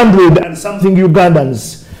 500 and something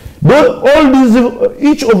Ugandans. All these,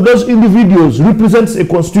 each of those individuals represents a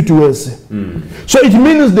constituency. So it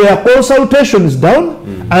means their consultation is done,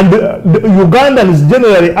 and the Ugandans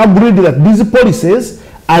generally agreed that these policies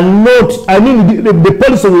are not, I mean, the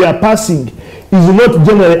policy we are passing is not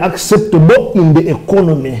generally acceptable in the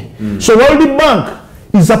economy. So World Bank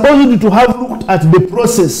is supposed to have looked at the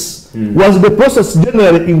process. Was the process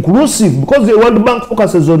generally inclusive? Because the World Bank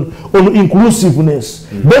focuses on inclusiveness.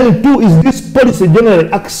 Then two, is this policy generally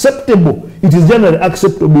acceptable? It is generally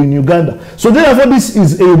acceptable in Uganda. So therefore this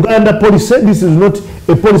is a Uganda policy. This is not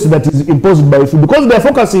a policy that is imposed by you, because they are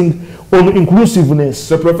focusing on inclusiveness.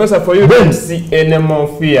 So Professor, for you don't see any more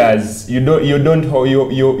fears. You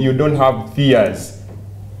don't have fears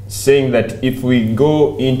saying that if we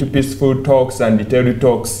go into peaceful talks and detailed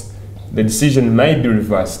talks, the decision might be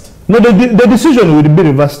reversed. No, the decision will be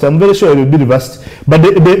reversed. I'm very sure it will be reversed. But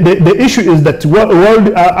the issue is that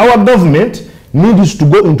our government needs to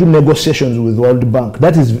go into negotiations with World Bank.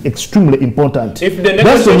 That is extremely important. If the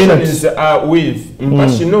negotiations are with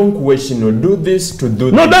do this to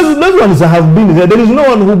do no, this. those ones have been there. There is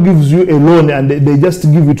no one who gives you a loan and they just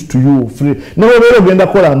give it to you free. No, there is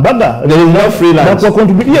no freelance.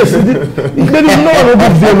 Yes, there is no one who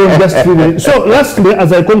gives you a loan just free. So lastly,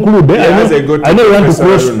 as I conclude, I know you want to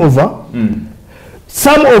cross over.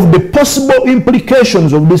 Some of the possible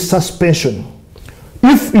implications of this suspension,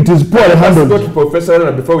 if it is poorly handled. Let's go to Professor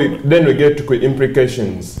Aruna before we get to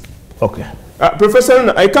implications. Okay. Professor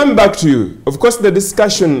Aruna, I come back to you. Of course, the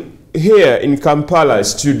discussion here in Kampala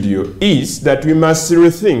studio is that we must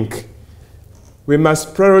rethink, we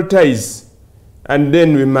must prioritize, and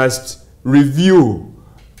then we must review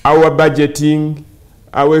our budgeting,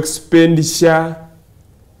 our expenditure,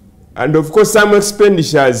 and of course some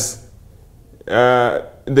expenditures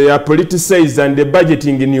they are politicized, and the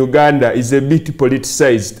budgeting in Uganda is a bit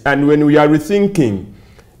politicized. And when we are rethinking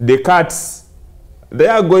the cuts, they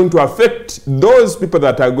are going to affect those people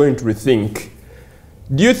that are going to rethink.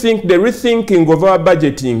 Do you think the rethinking of our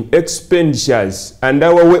budgeting, expenditures, and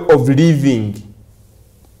our way of living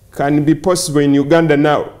can be possible in Uganda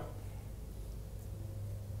now?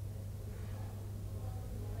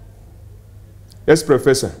 Yes,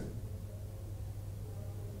 Professor.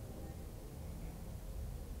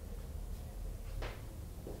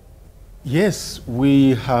 Yes,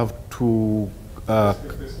 we have to.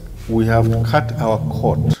 We have cut our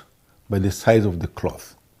coat by the size of the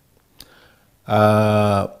cloth.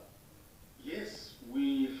 Yes,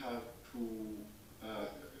 we have to.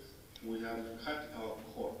 We have cut our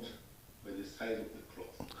coat by the size of the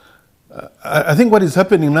cloth. I think what is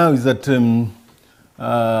happening now is that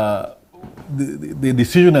the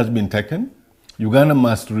decision has been taken. Uganda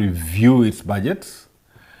must review its budgets.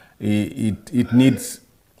 It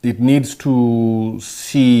needs to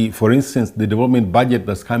see, for instance, the development budget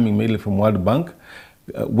that's coming mainly from World Bank.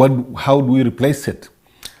 How do we replace it?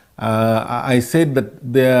 I said that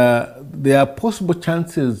there are possible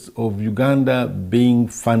chances of Uganda being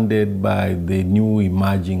funded by the new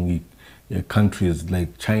emerging countries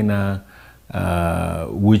like China,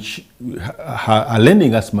 which are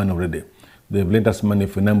lending us money already. They've lent us money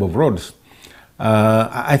for a number of roads.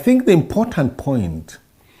 I think the important point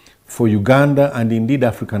for Uganda and indeed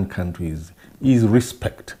African countries is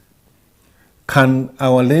respect. Can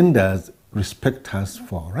our lenders respect us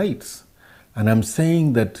for our rights? And I'm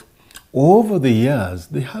saying that over the years,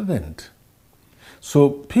 they haven't. So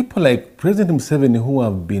people like President Museveni, who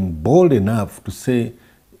have been bold enough to say,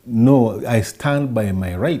 no, I stand by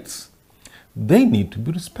my rights, they need to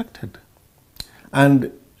be respected. And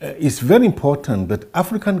it's very important that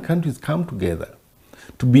African countries come together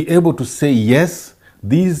to be able to say, yes,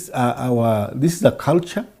 this is our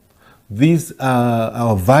culture, these are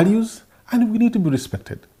our values, and we need to be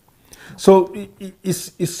respected. So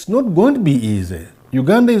it's not going to be easy.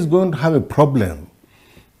 Uganda is going to have a problem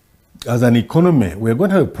as an economy. We're going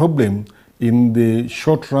to have a problem in the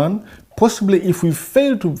short run, possibly if we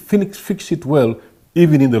fail to fix it well,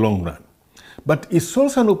 even in the long run. But it's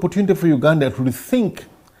also an opportunity for Uganda to rethink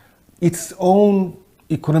its own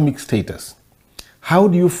economic status. How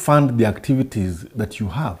do you fund the activities that you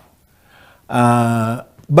have?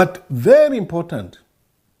 But very important,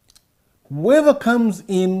 whoever comes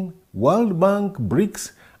in, World Bank,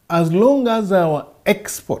 BRICS, as long as our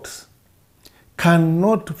exports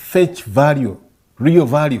cannot fetch value, real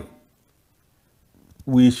value,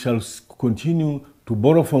 we shall continue to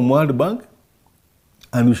borrow from World Bank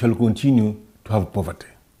and we shall continue to have poverty.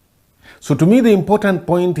 So to me, the important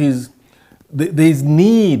point is there is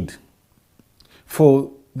need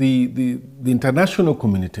for the international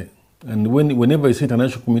community, and whenever I say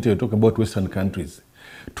international community, I talk about Western countries,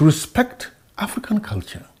 to respect African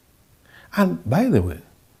culture. And by the way,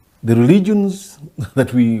 the religions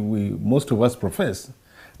that most of us profess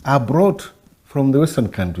are brought from the Western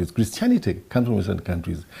countries. Christianity comes from Western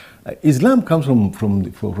countries. Islam comes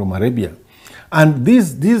from Arabia. And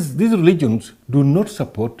these religions do not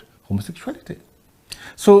support homosexuality.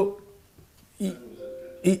 So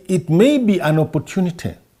it may be an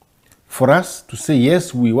opportunity for us to say,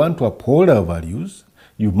 yes, we want to uphold our values,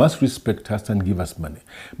 you must respect us and give us money.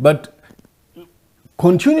 But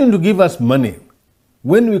continuing to give us money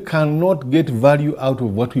when we cannot get value out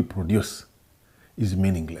of what we produce is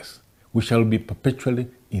meaningless. We shall be perpetually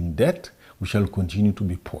in debt, we shall continue to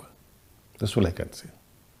be poor. That's all I can say.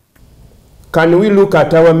 Can we look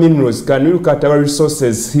at our minerals, can we look at our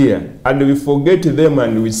resources here, and we forget them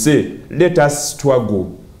and we say, let us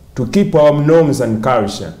struggle to keep our norms and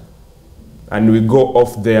culture, and we go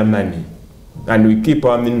off their money? and we keep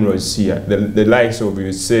our minerals here, the likes of,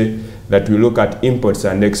 you say, that we look at imports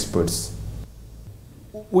and exports?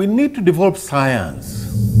 We need to develop science.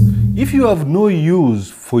 If you have no use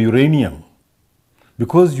for uranium,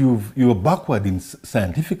 because you're backward in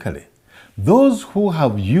scientifically, those who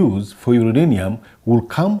have use for uranium will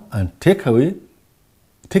come and take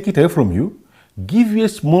it away from you, give you a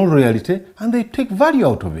small royalty, and they take value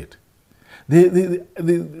out of it.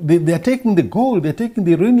 They are taking the gold, they're taking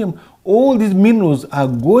the uranium, all these minerals are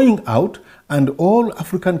going out, and all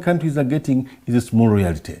African countries are getting is a small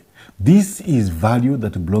royalty. This is value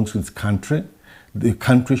that belongs to this country. The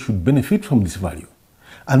country should benefit from this value.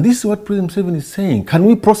 And this is what President Museveni is saying. Can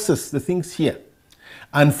we process the things here?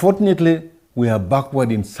 Unfortunately, we are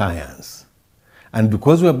backward in science. And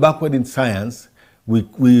because we are backward in science, we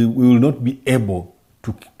will not be able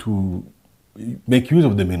to make use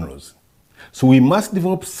of the minerals. So we must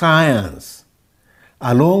develop science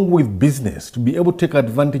along with business to be able to take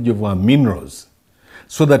advantage of our minerals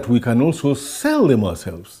so that we can also sell them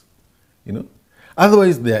ourselves. You know?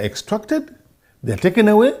 Otherwise, they are extracted, they are taken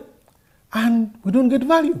away, and we don't get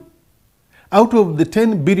value. Out of the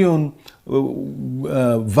 10 billion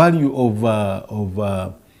value of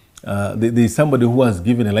there's somebody who was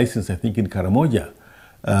given a license, I think in Karamoja,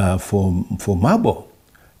 for marble.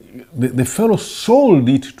 The fellow sold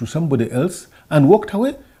it to somebody else and walked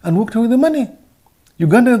away with the money.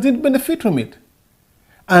 Ugandans didn't benefit from it.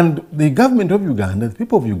 And the government of Uganda, the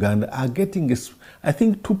people of Uganda are getting, I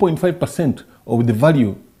think, 2.5% of the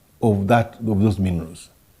value of those minerals.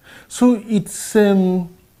 So it's a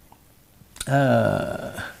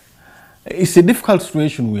difficult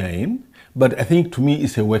situation we are in, but I think to me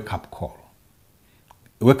it's a wake-up call.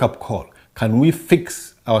 A wake-up call. Can we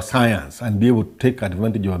fix our science and be able to take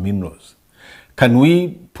advantage of our minerals? Can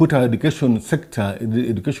we put our education sector,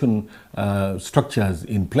 education structures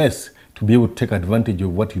in place to be able to take advantage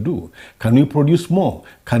of what you do? Can we produce more?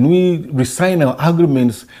 Can we resign our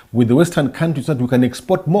agreements with the Western countries so that we can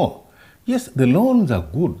export more? Yes, the loans are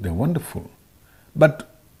good, they're wonderful. But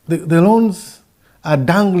the loans are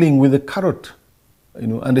dangling with a carrot, you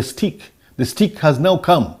know, and a stick. The stick has now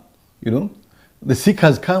come, you know. The stick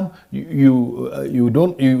has come, they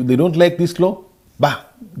don't like this law, bah,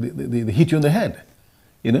 they hit you on the head,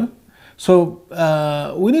 you know. So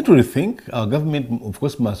we need to rethink. Our government, of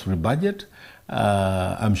course, must rebudget.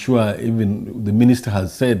 I'm sure even the minister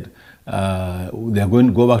has said they are going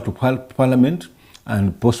to go back to Parliament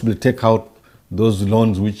and possibly take out those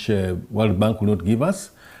loans which World Bank will not give us.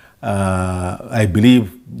 I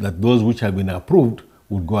believe that those which have been approved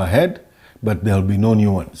will go ahead, but there will be no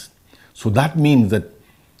new ones. So that means that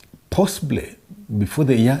possibly before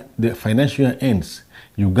the financial year ends,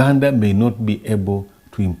 Uganda may not be able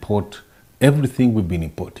to import everything we've been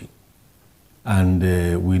importing. And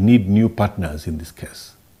we need new partners in this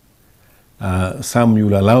case. Sam,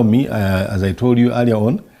 you'll allow me, as I told you earlier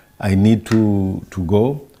on, I need to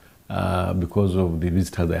go because of the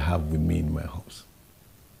visitors I have with me in my house.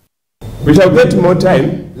 We shall get more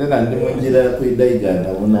time.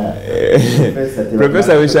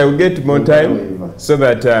 Professor, we shall get more time so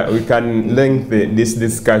that we can lengthen this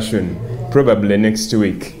discussion probably next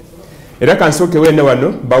week. Era kansoke wene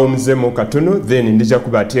wano bawumuzemu katono then ndija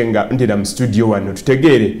kubatenga ndira mu studio wano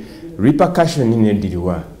tutegere repercussion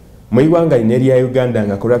inendiriwa muiwanga ineri ya Uganda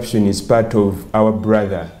nga corruption is part of our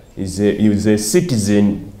brother is a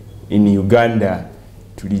citizen in Uganda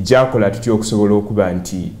tulijakola tutyo okusobola okuba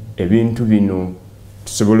nti ebintu bino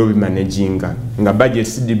tusobola obimanaginga nga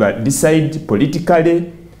budget decide politically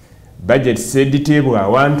budget seditebwa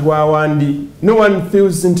awantu awandi no one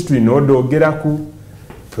feels nti tulinodogeraku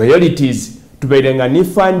priorities tubairenga ni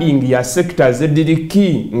funding ya sectors ediri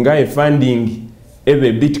key nga funding a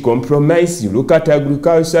bit compromise. You look at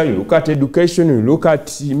agriculture, you look at education, you look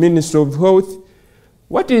at Ministry of Health.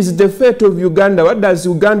 What is the fate of Uganda? What does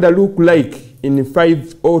Uganda look like in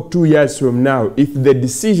 5 or 2 years from now if the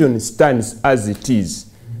decision stands as it is?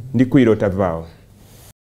 Ndikuirota vao.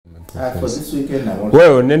 For this weekend, I want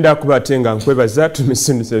well, nenda kubatenga nkwebaza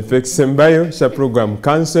tumisindise effects mbayo sha program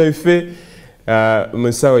council ife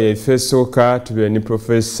musawa ya ife soka tube ni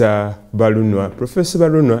Professor Balunwa. Professor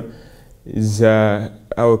Balunwa is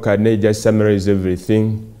how can I just summarize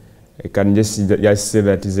everything? I can just say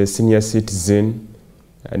that he's a senior citizen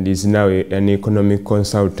and is now an economic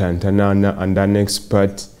consultant and an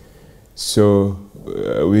expert. So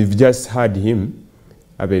we've just had him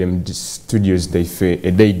in the studios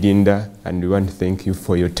a day dinner, and we want to thank you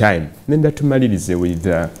for your time. Then that tumalirize with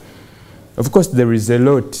of course there is a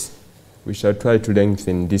lot. We shall try to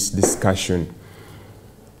lengthen this discussion.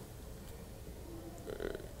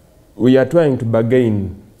 We are trying to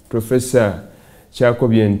bargain Professor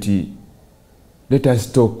kyakobye nti let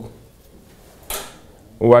us talk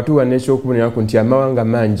watuwa n'ekyokuboneraku nti amawanga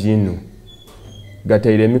mangi ino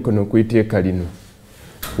gataire emikono ku iteeka lino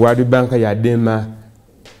World Bank yadema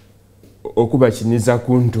okubakiniza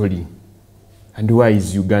ku ntoli and why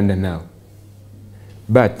is Uganda now?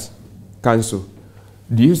 But Council,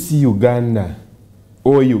 do you see Uganda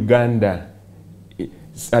or Uganda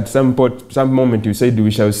at some moment you said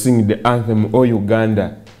we shall sing the anthem or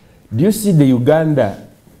Uganda? Do you see the Uganda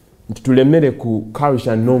tulemere ku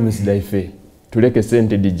culture norms daife tuleke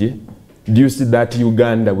sente DJ? Do you see that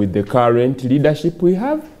Uganda with the current leadership we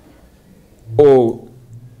have? Or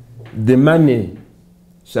the money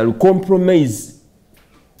shall compromise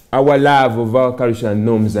our love of our culture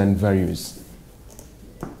norms and values?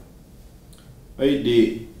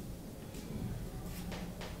 Aidi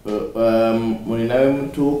mulinawe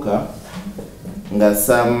mtuka nga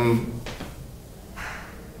some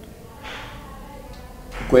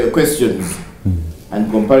questions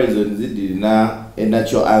and comparisons didina a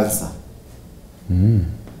natural answer.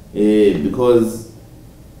 Because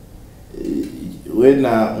when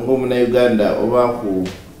ngomuna Uganda oba ku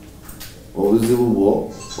obuzibu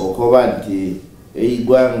bwo okoba nti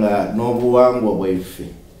eigwanga n'obuwangwa bwaife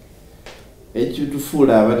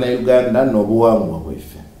ekitufuula abana Uganda n'obuwangwa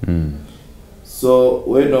bwaife. So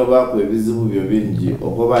when oba ku ebizibu byo bingi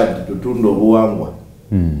okoba nti tutunda obuwangwa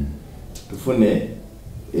tufune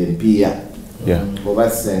empia oba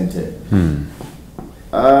sente.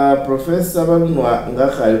 Professor Bakunwa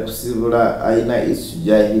ngakali kusibula aina isu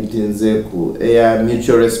jahintinze ku eya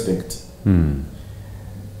mutual respect.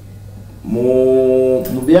 Mu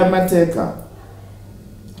by'amateeka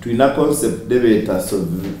tulina concept debeta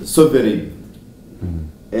sovereign.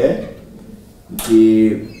 Nti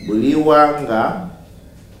buli wanga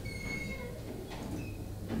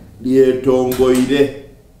lyetongoire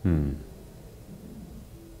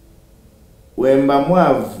wemba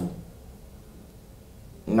mwavu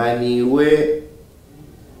nga niwe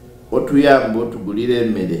otuyamba otugulira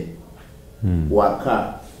emmere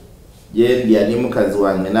waka yendya ni mukazi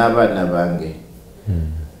wange n'abaana bange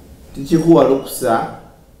tikikuwa lukusa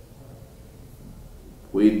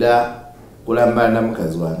kwida kulambana na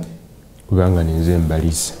mukazi wange kubanga ninze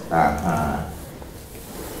mbalisa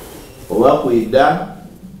oba kwida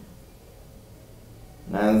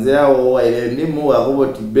nanze awo waire ndimu wakubo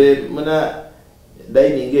tibe muna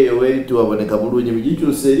dining eyo weri tuwaboneka bulungi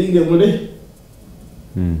bigikyuse eringe mule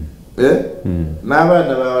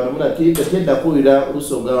n'abaana baawano muna tenda kuwira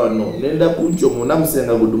lusonga wano nenda kuncho muna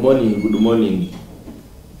musenga good morning.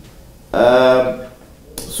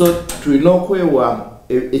 So tulina okwewa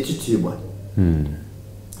ekitiibwa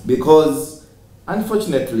because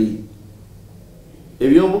unfortunately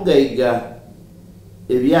ebyobugayiga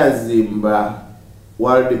ebyazimba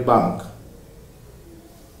World Bank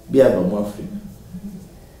byava mu Africa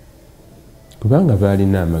kubanga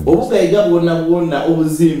balina amagezi. Obugayiga bwonna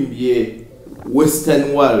obuzimbye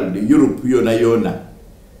Western world, Europe yona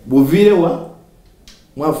buvirewa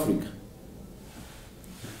mu Africa.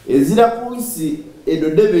 Ezira kunsi edo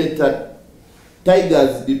debeta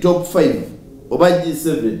Tigers the top 5 oba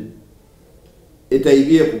G7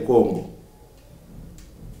 etaibie ku Congo.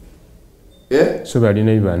 So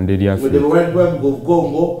balina ibande lya Africa. The World Bank of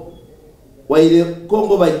Congo waire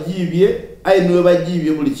Congo bajibye ayinuwe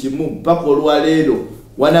bajibye buli kimu paka olwaleero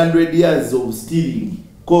 100 years of stealing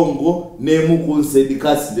Congo nemu kunsedi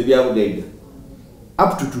kasi de byabugaiga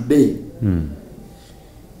up to today.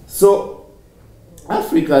 So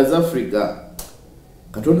Africa as Africa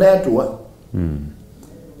katonda yatuwa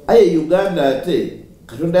aye Uganda ate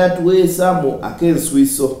katonda yatuweesamu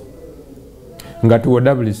akenswiso nga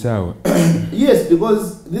tuwodabuli sawa. Yes,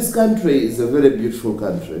 because this country is a very beautiful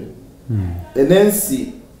country.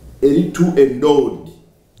 Enensi eri too endowed.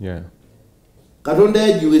 Katonda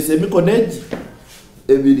yagiweesa emikono egi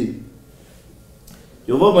ebiri.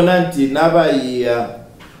 Yova obona nti n'abayiiya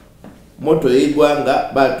moto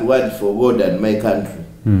y'eggwanga but word for God and my country.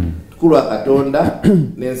 Tukulwa Katonda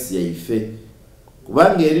n'ensi yaife.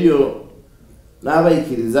 Kubanga eriyo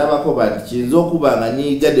n'abayikiriza abakoba nti kiyinza okuba nga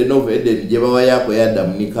ni Garden of Eden gye bawa yako ya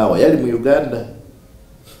Adamu ni Kawa yali mu Uganda.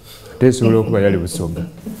 Tesobola okuba yali Busoga.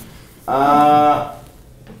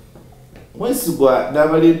 Mwesigwa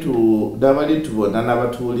dabali tubona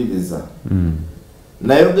n'abatuwuliriza.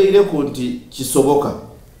 Nayogeire ku nti kisoboka.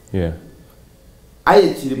 Aye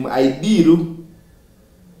kiri mu ideal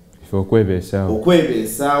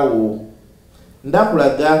okwebeesaawo.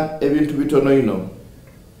 Ndakulaga ebintu bitono ino.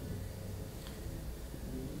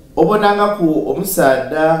 Obonanga ku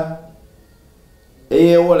omusaada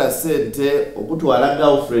eyewola sente okutwala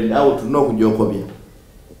girlfriend awo tulina okujokobya.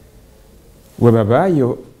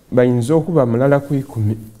 webabaayo bayinza okuba mulala ku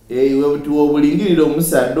 10 webulingirira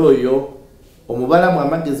omusaadde oyo omubalamu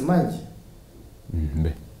amagezi mangi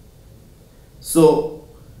so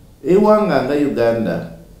ewanga nga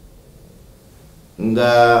Uganda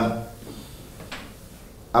nga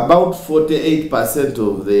about 48%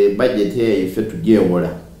 of the budget here ife tugyewola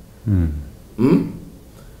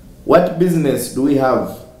what business do we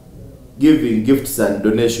have giving gifts and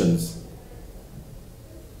donations?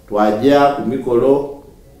 Twajja ku mikolo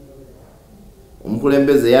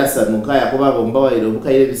omukulembeze yasanuka yakoba bombawaire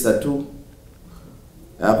obukaire bisatu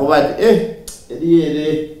yakoba ati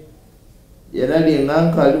eriere yarali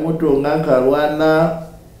nganka ali moto nganka alwana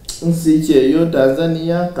nsiche yo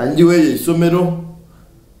Tanzania kanjiwe isomero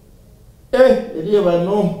eriye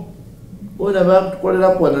bano bona bakukolera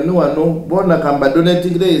kwano ni wano bona kamba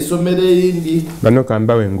donating le isomero yindi bano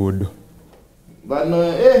kamba wengudo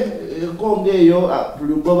bano kongeyo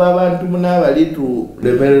tuligoba abantu munabali tu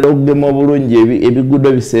lemerera okugema obulungi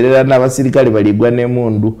ebigudo biserera n'abasirikale baligwa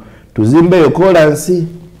n'emundu tuzimbe yokolansi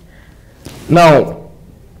now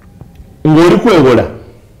ngoli kwewola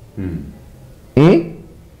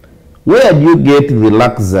where do you get the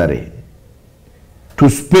luxury to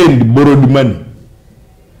spend borrowed money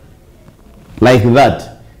like that?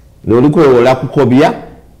 Ngoli kwewola kukobya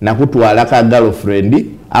na kutwala ka girlfriend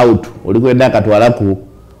out olikwenda akatwala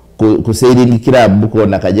ku sailing club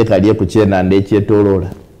kona kaje kaliye ku chena ndechye tolola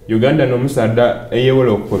Uganda no musada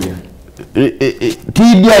eyewola okukobya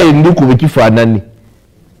tidya ndi ku bikifanani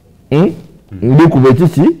ndi ku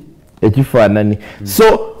bekiki ekifanani so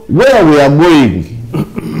where we are going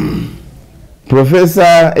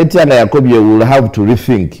Professor Etiana Yakobye will have to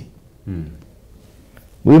rethink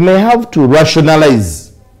we may have to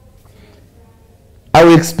rationalize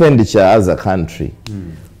our expenditure as a country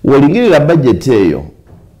wolingirira budget eyo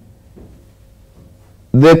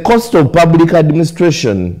the cost of public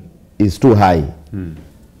administration is too high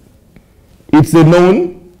it's a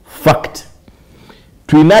known fact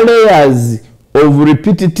twina layers of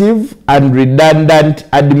repetitive and redundant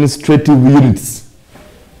administrative units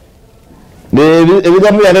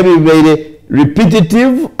ebigambo byane bibeire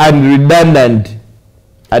repetitive and redundant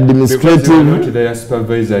administrative. Not their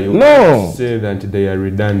supervisor, you no. say that they are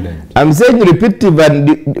redundant. I'm saying repetitive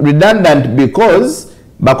and redundant because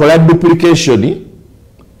bakola duplication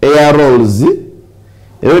air roles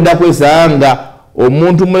eyoda kwesanga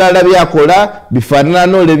omuntu mulala byakola bifanana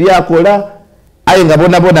nole byakola ayenga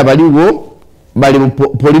bona baliwo bali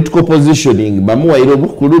political positioning bamuwa iro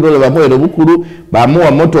bukulu nole bamuwa iro bukulu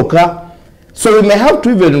bamuwa motoka so we may have to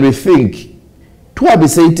even rethink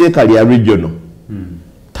twabiseiteka lya regional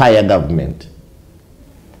tire government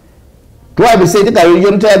twabiseiteka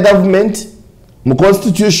regional tire government mu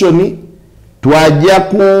constitution twajja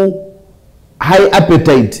ku high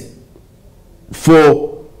appetite for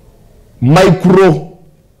micro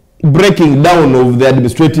breaking down of the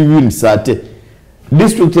administrative units ate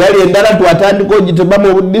district yali endala twatandika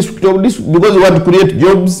ogitebamu district because we want to create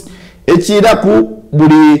jobs echira ku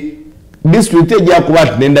buli district ejja kuba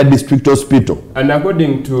tunenda district hospital and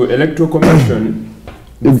according to electoral commission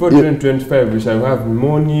before 2025 we shall have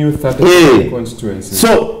more new 30 constituencies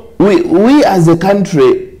so we as a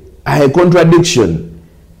country are a contradiction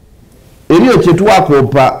eriyo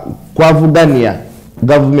kyetwakopa kwavugania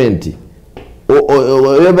government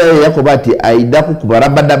oyoba yakoba ati aida ku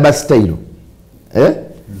kubarabadaba style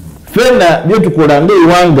fena byetukola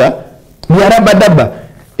ng'eiwanga byarabadaba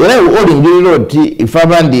era olingirira oti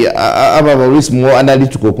ifabandi ababalwisi mu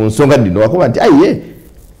analytical ku nsonga dino wakoba nti aye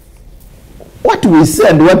what we say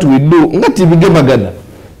and what we do ngati bigemagana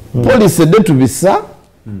police de tubisa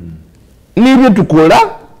nibyo tukola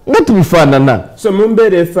ngati bifanana so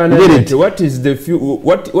mumbere fanana what is the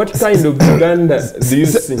what kind of Uganda do you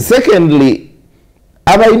think secondly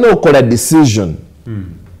abayina okola decision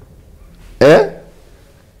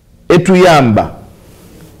etuyamba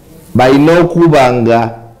bayina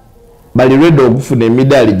okubanga bali ready okufuna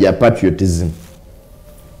emidali gya patriotism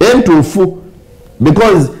entuufu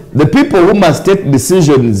because the people who must take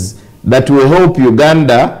decisions that will help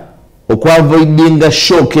Uganda avoiding a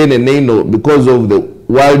shock and because of the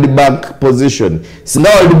World Bank position singa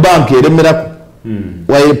World Bank eremera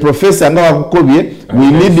while professor nga wakukobye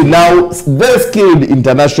we need now very skilled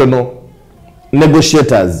international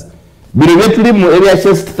negotiators bino betuli mu area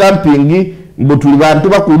chest thumping mbutuli bantu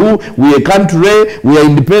bakulu we are country we are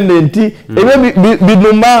independent ebyo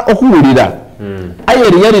binuma okuwulira aye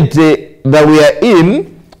reality that we are in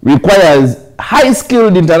requires high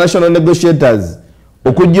skilled international negotiators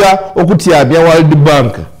okujja okutyabya World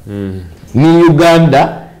Bank ni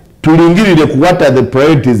Uganda tulingirire ku what are the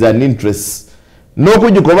priorities and interests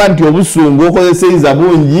n'okugikoba nti obusungu okozeseiza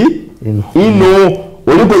bungi ino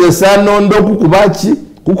olikozesa nondo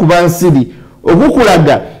kukuba nsiri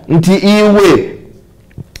okukulaga nti iwe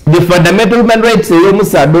the fundamental human rights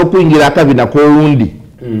ey'omusaada okuyingira akabina k'owundi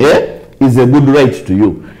is a good right to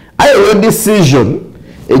you. Your decision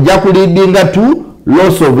ejja kuleadinga to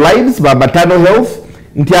loss of lives by maternal health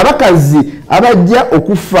nti abakazi abajja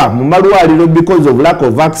okufa mu malwaliro because of lack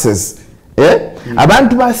of access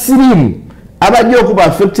abantu basirimu abajja okuba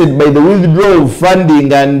affected by the withdrawal of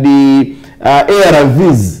funding and the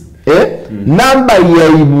ARVs number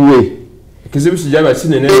yaibwe kizibu kijaba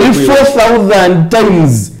kinene 4,000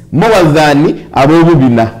 times more than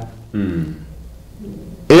abobubina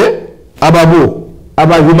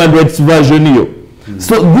aba human rights version yo.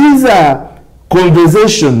 So these are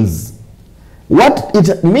conversations. What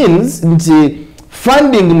it means nti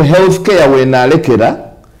funding healthcare wenalekera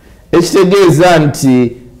ekitegeeza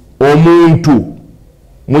nti omuntu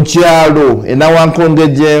mu kyalo enawankonge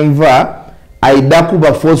gyenva aida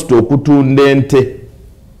kuba forced okutunda ente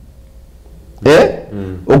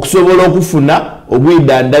okusobola okufuna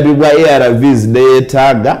obwidandabbi bwa ARVs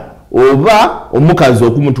neyeetaaga oba omukazi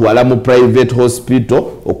okumutwala mu private hospital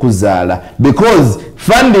okuzaala because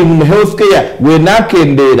funding mu healthcare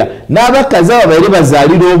wenakendeera n'abakazi abo baire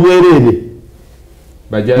bazaalira obwerere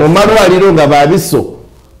mu malwaliro nga babiso.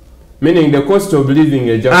 Meaning the cost of living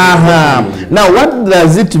is just Now what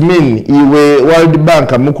does it mean iwe World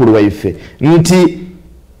Bank mukuru waife nti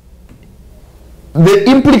the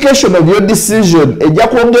implication of your decision ejja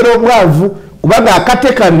kwongera obwavu kubanga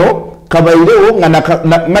akatekano kabairewo nga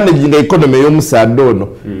managing economy y'omusaada ono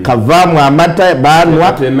kavaamu amata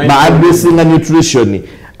banwa ba-addressinga nutrition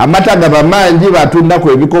amata gaba mangi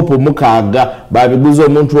batundako ebikopo mukaaga babiguza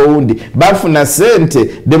omuntu owundi bafuna sente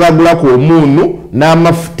de bagulako omuunu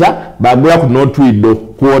n'amafuta bagulako n'otwido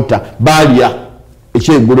kwota balya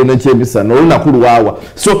ekyeggulo n'ekyemisana olunaku lwawa.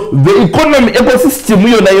 So the economy ecosystem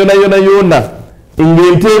yona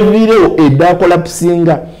ng'ente eviirewo edda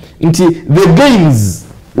collapsinga nti the gains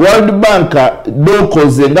World Bank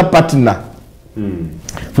dokoze nga partner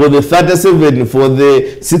for the 37 for the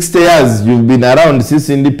 60 years you've been around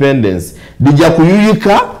since independence dijja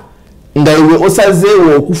kuyuyika nga iwe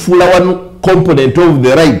osazeewo okufuula one component of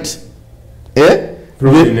the right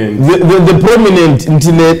the prominent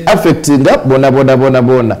nti ne affectinga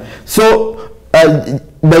bona. So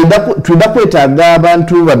tulina kwetaaga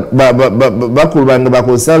abantu bakulu bange ba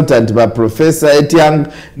consultant ba professor etyang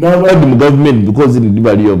n'abandi mu government because ndi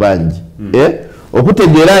baliyo bangi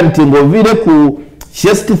okutegeera nti ng'oviire ku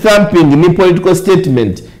chest thumping ni political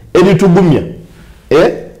statement eritugumya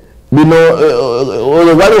bino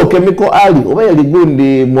waliwo chemical ali oba yali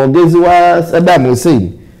gundi mwogezi wa Saddam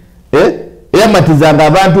Hussein eyamatizanga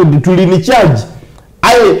abantu nti tulini charge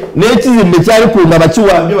aye n'ekizimbe kyali kunga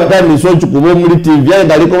bakiwambye batandise okikuba omuli TV aye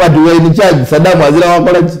ngaliko bati waini charge Saddam azira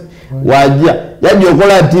wakola ki wajja yajja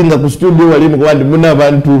okola ati nga ku studio walimu kuba nti muna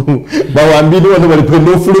abantu bawambire wano bali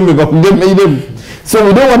kwenda ofulume bakugemeiremu. So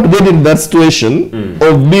we don't want to get in that situation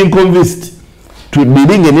of being convinced to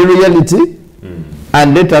dealing in reality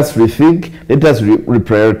and let us rethink, let us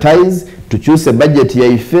reprioritize, to choose a budget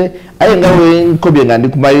yaife aye ngawe nkobye nga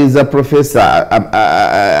ndikumaliriza professor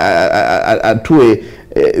atue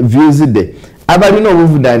views de abalina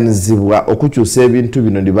obuvunanyizibwa okukyusa ebintu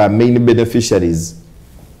bino ndi ba main beneficiaries.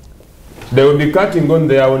 They will be cutting on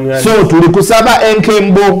their own hands. So tuli kusaba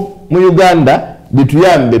enkembo mu Uganda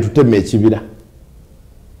bituyambe tuteme ekibira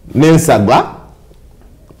n'ensaga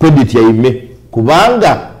credit yaime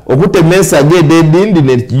kubanga okutema ensaga ededindi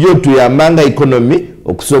nekijo tuyambanga economy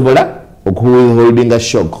okusobola okuholdinga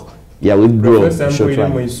shock ya withdraw short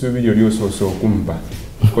run.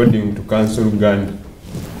 According to Council Uganda,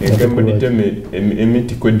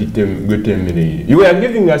 you are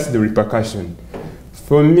giving us the repercussion.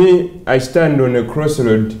 For me, I stand on a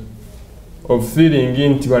crossroad of feeling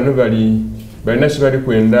into nobody by nationally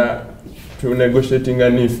kwenda to negotiating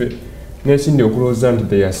an if nation the close and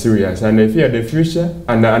they are serious and I fear the future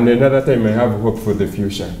and another time I have hope for the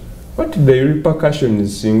future. What the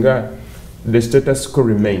repercussions in the status quo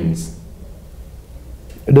remains?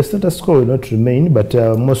 The status quo will not remain, but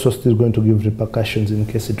most are still going to give repercussions in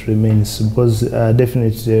case it remains, because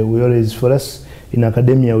definitely we always, for us in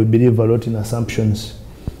academia, we believe a lot in assumptions.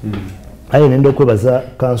 I nendo kwebaza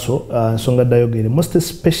council nsonga dayogere most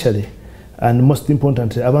especially and most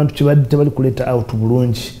importantly abantu kibadde kuleta out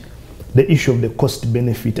bulungi the issue of the cost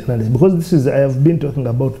benefit analysis, because this is, I have been talking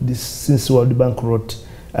about this since World Bank wrote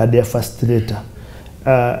their first letter.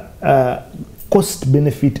 Cost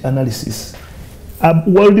benefit analysis.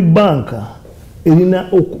 World Bank erina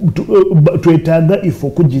twetaaga ifo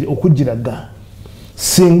okugiraga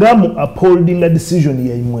singa mu upholding a decision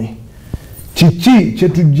yaimwe kiki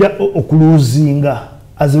kyetujja okuluzinga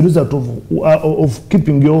as a result of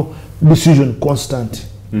keeping your decision constant.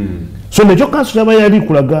 So nekyo kanso yaba yali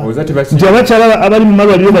kulaga nti abakyala abali mu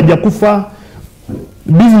malwaliro bajja kufa,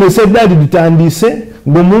 business eddaali ditandise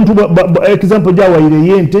ng'omuntu example gyawayire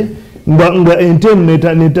yente nga ente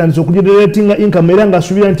netandise okugeneratinga income era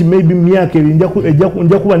ng'asuubira nti maybe myaka ebiri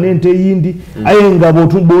nja kuba n'ente eyindi aye nga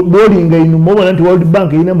bwolinga inyuma obona nti World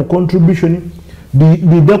Bank erina mu contribution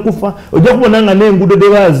bijja kufa. Ojja kubona nga n'enguudo de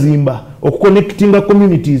baazimba okuconnectinga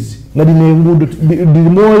communities nga dino enguudo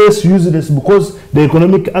more or less useless because the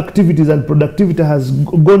economic activities and productivity has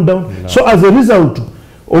gone down. So as a result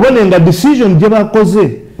obone nga decision gye bakoze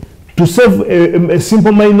to save a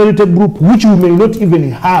simple minority group which we may not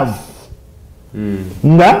even have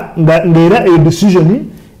nga era a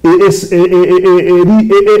decision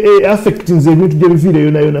affecting ebintu gye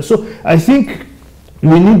biviire yona. So I think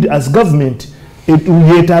we need as government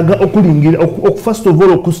yetaaga okulingira first of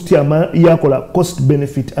all okustyama yakola cost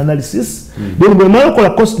benefit analysis, then bwe mala kola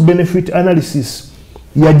cost benefit analysis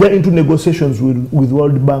yajja into negotiations with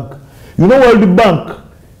World Bank. You know World Bank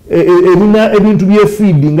erina ebintu bye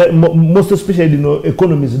feeding most especially in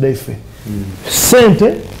economies daife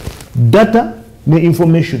sente, data ne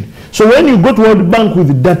information. So when you go to World Bank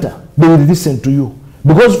with data they will listen to you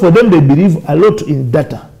because for them they believe a lot in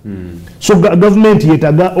data. So government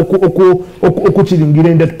yetaga okuchiringira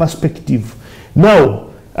in that perspective. Now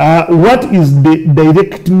what is the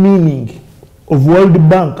direct meaning of World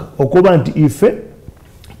Bank okuba nti ife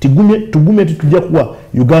tugume tujja kuwa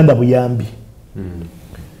Uganda buyambi?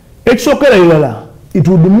 Ekisokera ilala it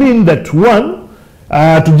would mean that one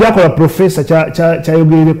tujja kola professor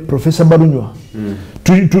chayogere Professor Bakunwa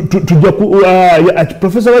tujja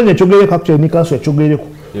Professor Bakunwa chogere actually ni kanso chogere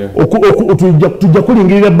tujja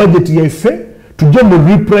kulingirira budget yaife tujja mu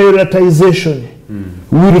reprioritization.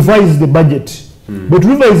 We revise the budget but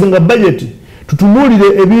revising a budget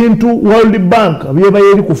tutumulire ebintu World Bank byeba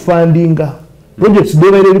yeri kufundinga projects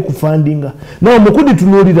byeba yeri kufundinga. Now mukudi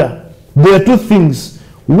tunulira there are two things.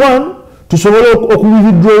 One, to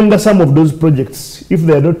withdrawing some of those projects if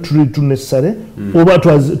they are not too necessary or it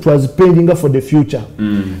was paying for the future.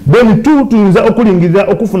 Then two, to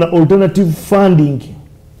okufuna alternative funding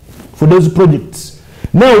for those projects.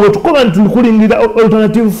 Now what current to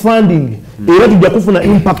alternative funding era tujja kufuna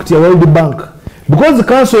impact ya World Bank because the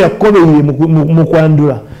council yakobeye mu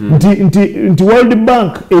kwandura nti World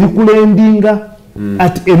Bank eri kulendinga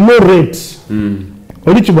at a low rate.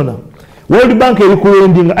 Olichibona World Bank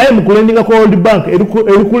erikulendinga I am kulendinga ko World Bank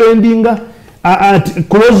erikulendinga at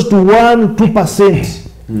close to 1-2%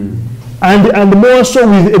 and more so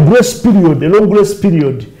with a grace period, a long grace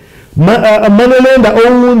period. Manolenda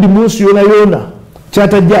owundi munsi yona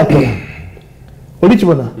chatajjakola.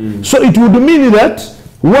 Olichibona so it would mean that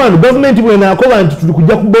one government when akola nti tuli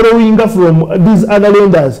kujja kuborrowinga from these other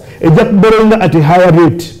lenders ejja kuborrowinga at a higher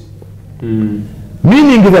rate,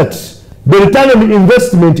 meaning that the return on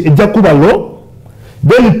investment ejja kuba low.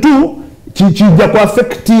 Then two kijja ku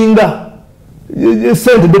affectinga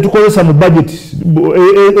sente detukozesa mu budget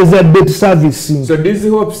as a debt service. So these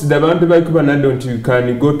hopes the bantu baikuba don't you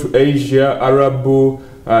can go to Asia,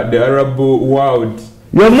 the Arab world.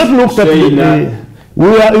 You have not looked at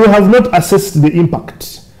you have not assessed the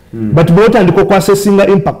impact. But what and the assessing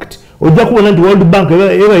the impact ojja kubona nti World Bank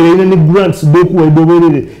era ine grants dokuwa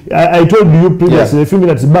idoberere. I told you previously a few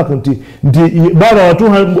minutes back nti baba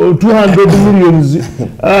 $200 million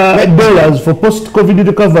dollars for post-COVID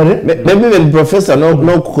recovery. Maybe when Professor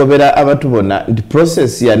no kukobera abatubona the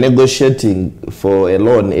process ya negotiating for a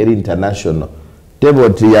loan eri international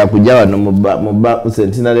teboti ya kujawa no mu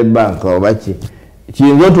Centenary Bank obachi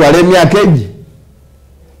kingo twale emyaka egi.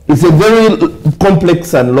 It's a very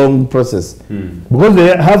complex and long process because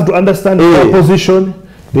they have to understand their position.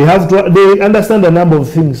 They understand a number of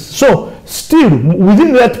things. So still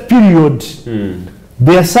within that period,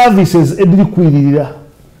 their services government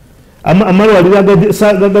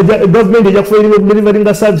is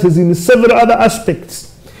delivering services in several other aspects.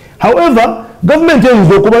 However, government is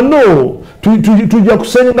no to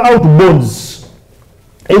sending out bonds,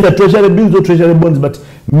 either treasury bills or treasury bonds, but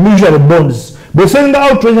usually bonds. But sending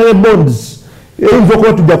out treasury bonds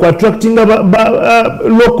to attracting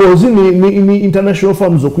locals in international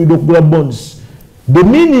firms or bonds. The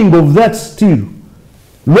meaning of that still,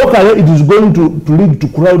 locally it is going to lead to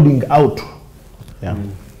crowding out. Yeah.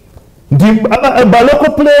 The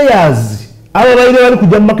local players are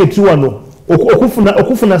kuja market wano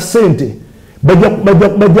okufuna sente baja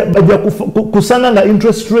kusanga na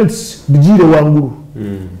interest rates bijire wanguru.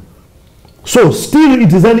 So still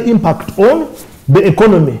it is an impact on the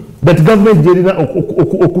economy that government gerina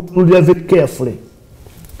okutunulira very carefully.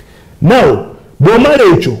 Now,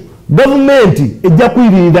 Bomalecho, government ejja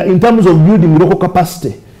kwirira in terms of building local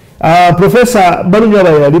capacity. Professor BALUNWA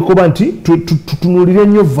yaliko nti tutunulire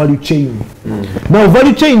nnyo value chain. Now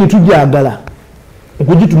value chain tujagala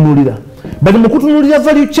okugitunulira. But mu kutunulira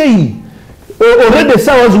value chain already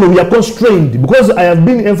sawa zino we are constrained because I have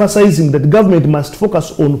been emphasizing that government must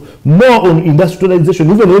focus on more on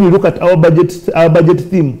industrialization. Even when you look at our budget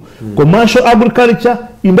theme, commercial agriculture,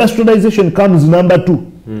 industrialization comes number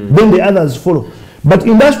 2. Then the others follow. But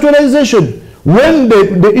industrialization, when the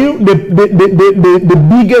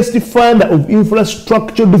biggest funder of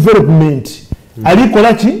infrastructure development are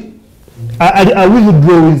withdrawing,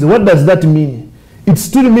 what does that mean? It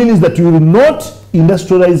still means that you will not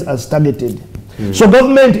industrialize as targeted. So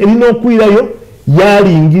government the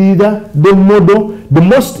model, the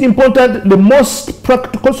most important, the most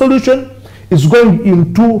practical solution is going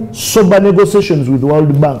into sober negotiations with the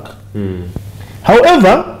World Bank.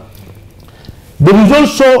 However, there is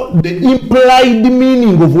also the implied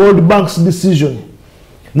meaning of World Bank's decision.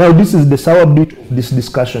 Now, this is the sour bit of this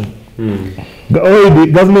discussion. The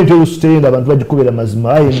government will stay in the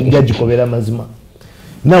mazima.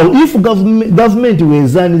 Now, if government was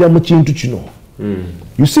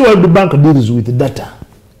you see what the bank deals with data.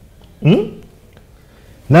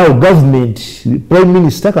 Now, government, Prime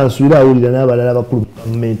Minister can swear out with another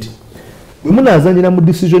government. We must have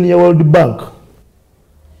decision in the World Bank.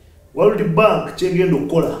 World Bank chegendo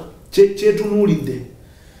kola chetunulide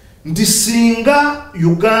nti singa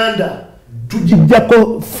Uganda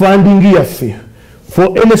tujijjako funding yaffe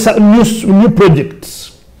for any new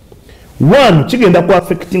projects. One, chigenda ku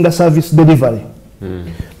affecting a service delivery.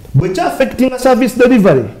 But affecting a service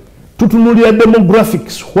delivery, tutunulira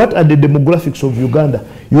demographics. What are the demographics of Uganda?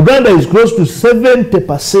 Uganda is close to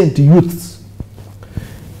 70% youths.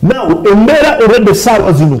 Now, Embera already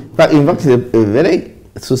sawa zino. In fact, a very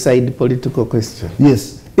suicide political question.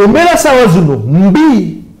 Yes. Embera sawa zino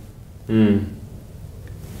mbi.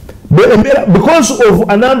 Because of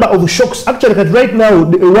a number of shocks. Actually, right now,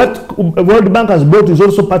 what World Bank has brought is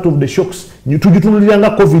also part of the shocks. Tujutunuliranga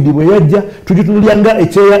COVID weyaja, tujutunuliranga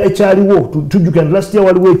echeya echaliwo, tujukan last year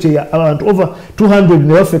waliwo echeya around over 200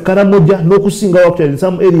 newafe karamoja nokusinga actually in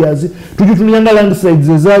some areas. Tujutunuliranga landslides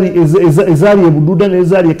ezali ebududa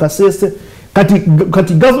nezali ekasese.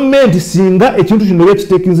 Kati government singa ekintu kino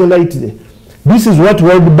ekitekinze lightly. This is what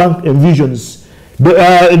World Bank envisions.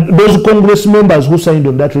 Those Congress members who signed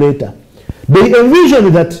on that letter, they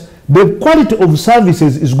envision that the quality of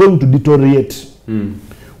services is going to deteriorate.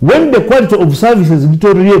 When the quality of services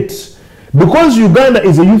deteriorates, because Uganda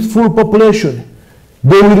is a youthful population,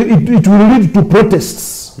 it will lead to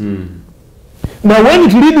protests. Now, when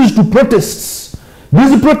it leads to protests,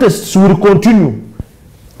 these protests will continue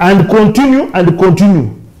and continue and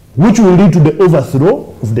continue, which will lead to the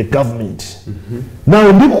overthrow of the government.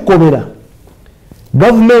 Now,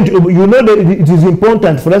 government, you know that it is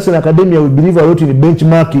important for us in academia, we believe a lot in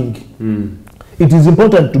benchmarking. It is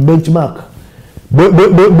important to benchmark.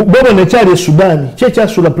 Bobo Nechari Sudan, Checha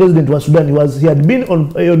Sula, president was Sudan, he had been on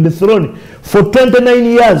the throne for 29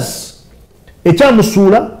 years. Echa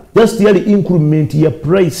Musula just yearly increment your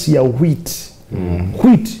price, your wheat.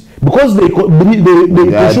 Wheat. Because they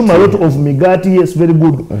consume a lot of migati, yes, very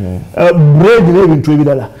good. Bread, even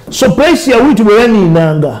 $12. So price your wheat will run in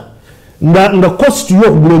Nanga. Nga cost you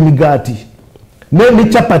migati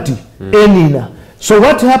name chapati enina. So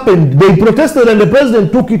what happened? They protested and the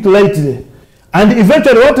president took it lightly, and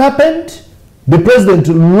eventually what happened? The president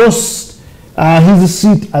lost his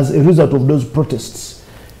seat as a result of those protests.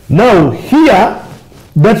 Now here,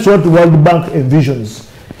 that's what World Bank envisions.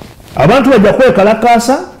 Abantu bajakwe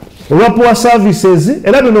kalakasa Wasswa services,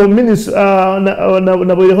 era bino minister na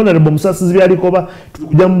honorable Musasizi byalikoba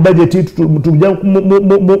tukujja mu budget tukujja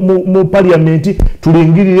mu parliament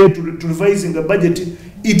tulingirire to revising the budget.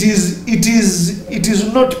 It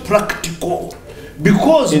is not practical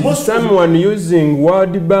because is most someone using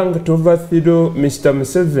World Bank to overthrow Mr.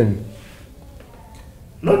 Museveni?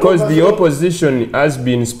 Because the opposition has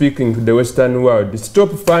been speaking to the Western world.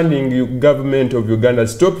 Stop funding the government of Uganda.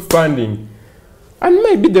 Stop funding. And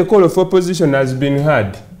maybe the call of opposition has been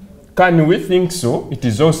heard. Can we think so? It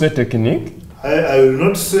is also a technique. I will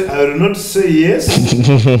not say yes,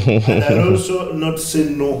 and I will also not say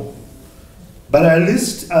no. But at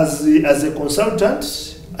least as a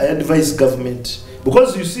consultant, I advise government.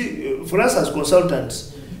 Because you see, for us as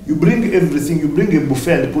consultants, you bring everything, you bring a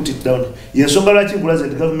buffet and put it down. Yensonga lwaki nkulaza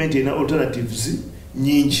nti government ina alternatives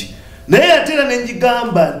nyingi. Naye ate era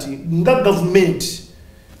nenjigamba nti nga government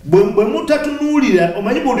bwe mutatunulira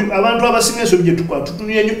omanyi buli abantu abasinga ensobi gye tukola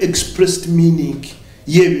tutunulira nnyo expressed meaning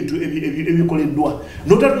y'ebintu ebikoleddwa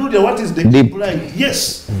notatunulira what is the implied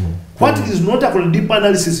yes what is not a deep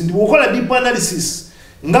analysis ndi bwokola deep analysis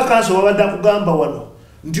nga kanso babadde akugamba wano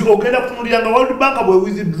nti ogenda kutunulira nga World Bank bwe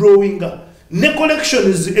withdrawing ne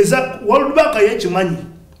collections eza World Bank yekimanyi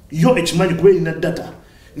yo ekimanyi kuba erina data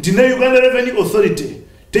nti ne Uganda Revenue Authority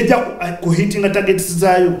tejja kuhitinga targets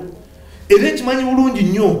zaayo era ekimanyi bulungi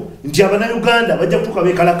nnyo nti Uganda bajja kutuuka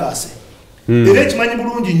beekalakaase era ekimanyi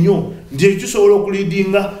bulungi nnyo nti ekisobola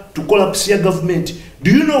okuleadinga to collapse ya government.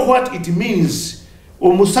 Do you know what it means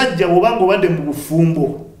omusajja bw'obanga obadde mu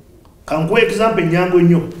bufumbo kankuwa example nyangu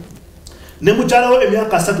nnyo ne mukyalawo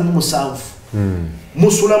emyaka 37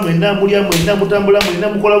 musula mwenda mulya mwenda mutambula mwenda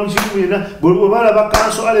mukola bukimu mwenda bwe balaba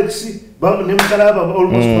kanso Alex ne mukyala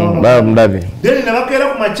almost ndabi then nabakeera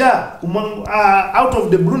ku macha out of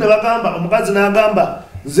the blue ne bagamba omukazi n'agamba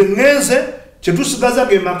nze ngenze kyetusigaza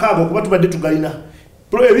ge makaago kuba tubadde tugalina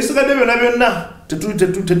ebisigadde byonna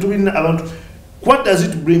tetulina abantu. What does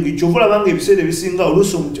it bring? Chovola banga ebiseera ebisinga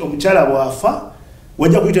oluusi omukyala bwafa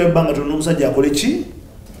wajja kuyita ebbanga tono omusajja akole ki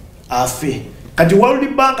afe. Kati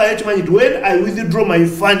World Bank yakimanyi when I withdraw my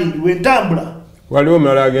funding wentambula waliwo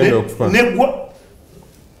omulala agenda okufa negwa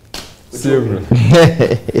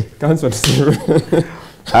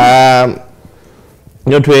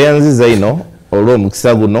nyo tweyanziza ino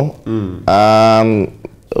olw'omukisa guno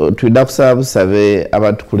twidda kusaba busabe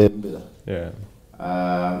abatukulembera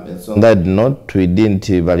ensonga dino twidde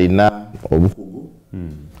nti balina obukugu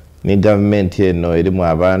ne gavumenti eno erimu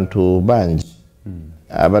abantu bangi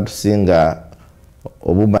abatusinga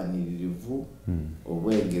obumanirivu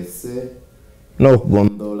obwegese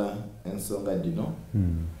n'okugondoola ensonga dino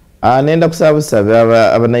nenda kusaba busabe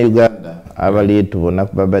abannayuganda abali tubona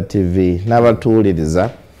ku Baba TV n'abatuwuliriza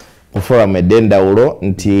ku forum ed'endawulo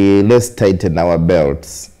nti let's tighten our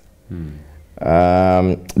belts.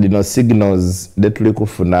 Dino signals that tuli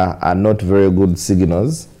kufuna are not very good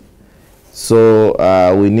signals, so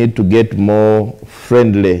we need to get more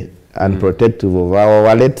friendly and protective of our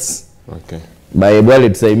wallets. Okay. By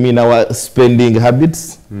wallets I mean our spending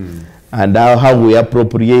habits and how we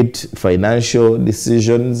appropriate financial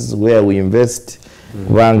decisions, where we invest.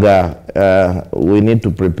 We need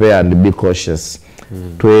to prepare and be cautious.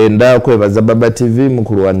 Twenda kwebaza Baba TV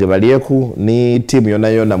mukulu wange balieku ni timu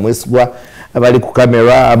yona mwesigwa abali ku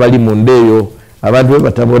kamera abali mundeyo abantu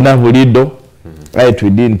batabona bulido ayi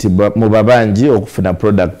twidinti mu babanji okufuna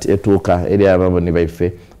product etuuka eri ababoni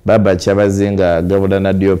baife baba kyabazinga gabona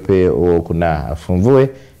na diope okuna afunvuwe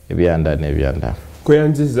ebyanda nebyanda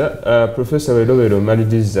kweyanziza professor Welobero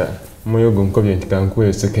malijiza muyogo nkobye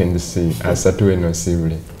ntikankuwe second C asatuwe no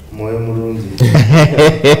sibule moyo mulungi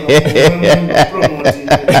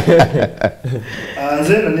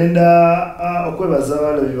nze nenda okwebaza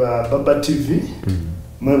abalabi ba Baba TV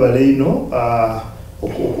mwebale ino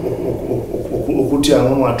okutyama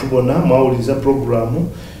mwatubona mwawuliza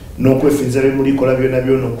programu n'okwefinza bemulikola byonna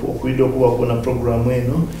byonna okwidde okubakona programu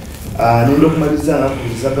eno nenda okumaliza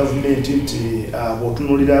nakuliza gavumenti nti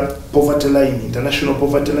bw'otunulira poverty line, international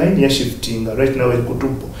poverty line yashiftinga right now eri ku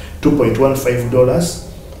 $2.15.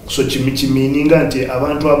 So chimininga nti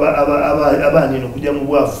abantu abanino kujja mu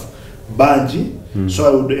bwafu banji. So I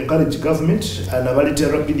would encourage government and ability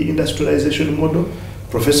rapid industrialization model.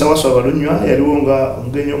 Professor Wasswa Bakunwa yaliwo nga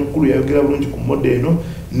omugenyi omukulu yayogera bulungi ku model eno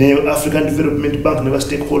ne African Development Bank ne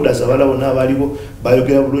stakeholders abalawo n'abaliwo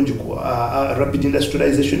bayogera bulungi ku rapid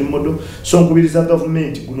industrialization model. So nkubiriza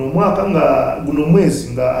government guno mwaka nga guno mwezi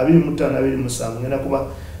nga 25-27 ngenda kuba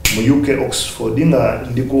mu UK Oxford nga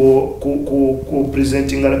ndiko ku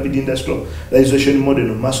presenting rapid industrialization model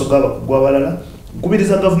no maso gaba kugwa balala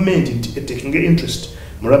nkubiriza government nti taking interest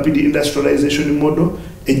mu rapid industrialization model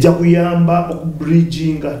ejja kuyamba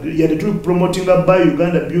okubridging yade tu promoting by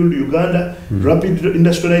Uganda build Uganda rapid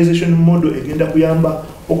industrialization model egenda kuyamba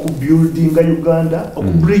okubuilding Uganda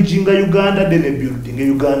okubridging Uganda then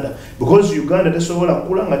building Uganda because Uganda tesobola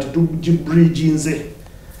kula nga tubridginze.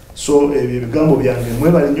 So ebigambo byange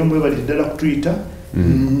mwebale nnyo mwebale ddala ku Twitter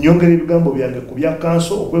nyongera ebigambo byange ku bya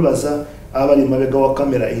kanso okwebaza abali mabega wa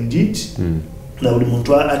kamera indeed na buli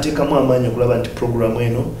muntu ateekamu amaanyi okulaba nti programu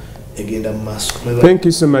eno egenda mu maaso. Thank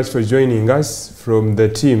you so much for joining us from the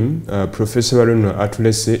team. Professor Bakunwa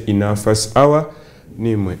atulese in our first hour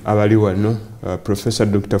nimwe abali wano Professor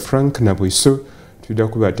Dr. Frank Nabwiso tudda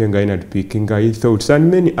kuba ate nga ina tupikinga thoughts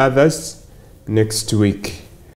and many others next week.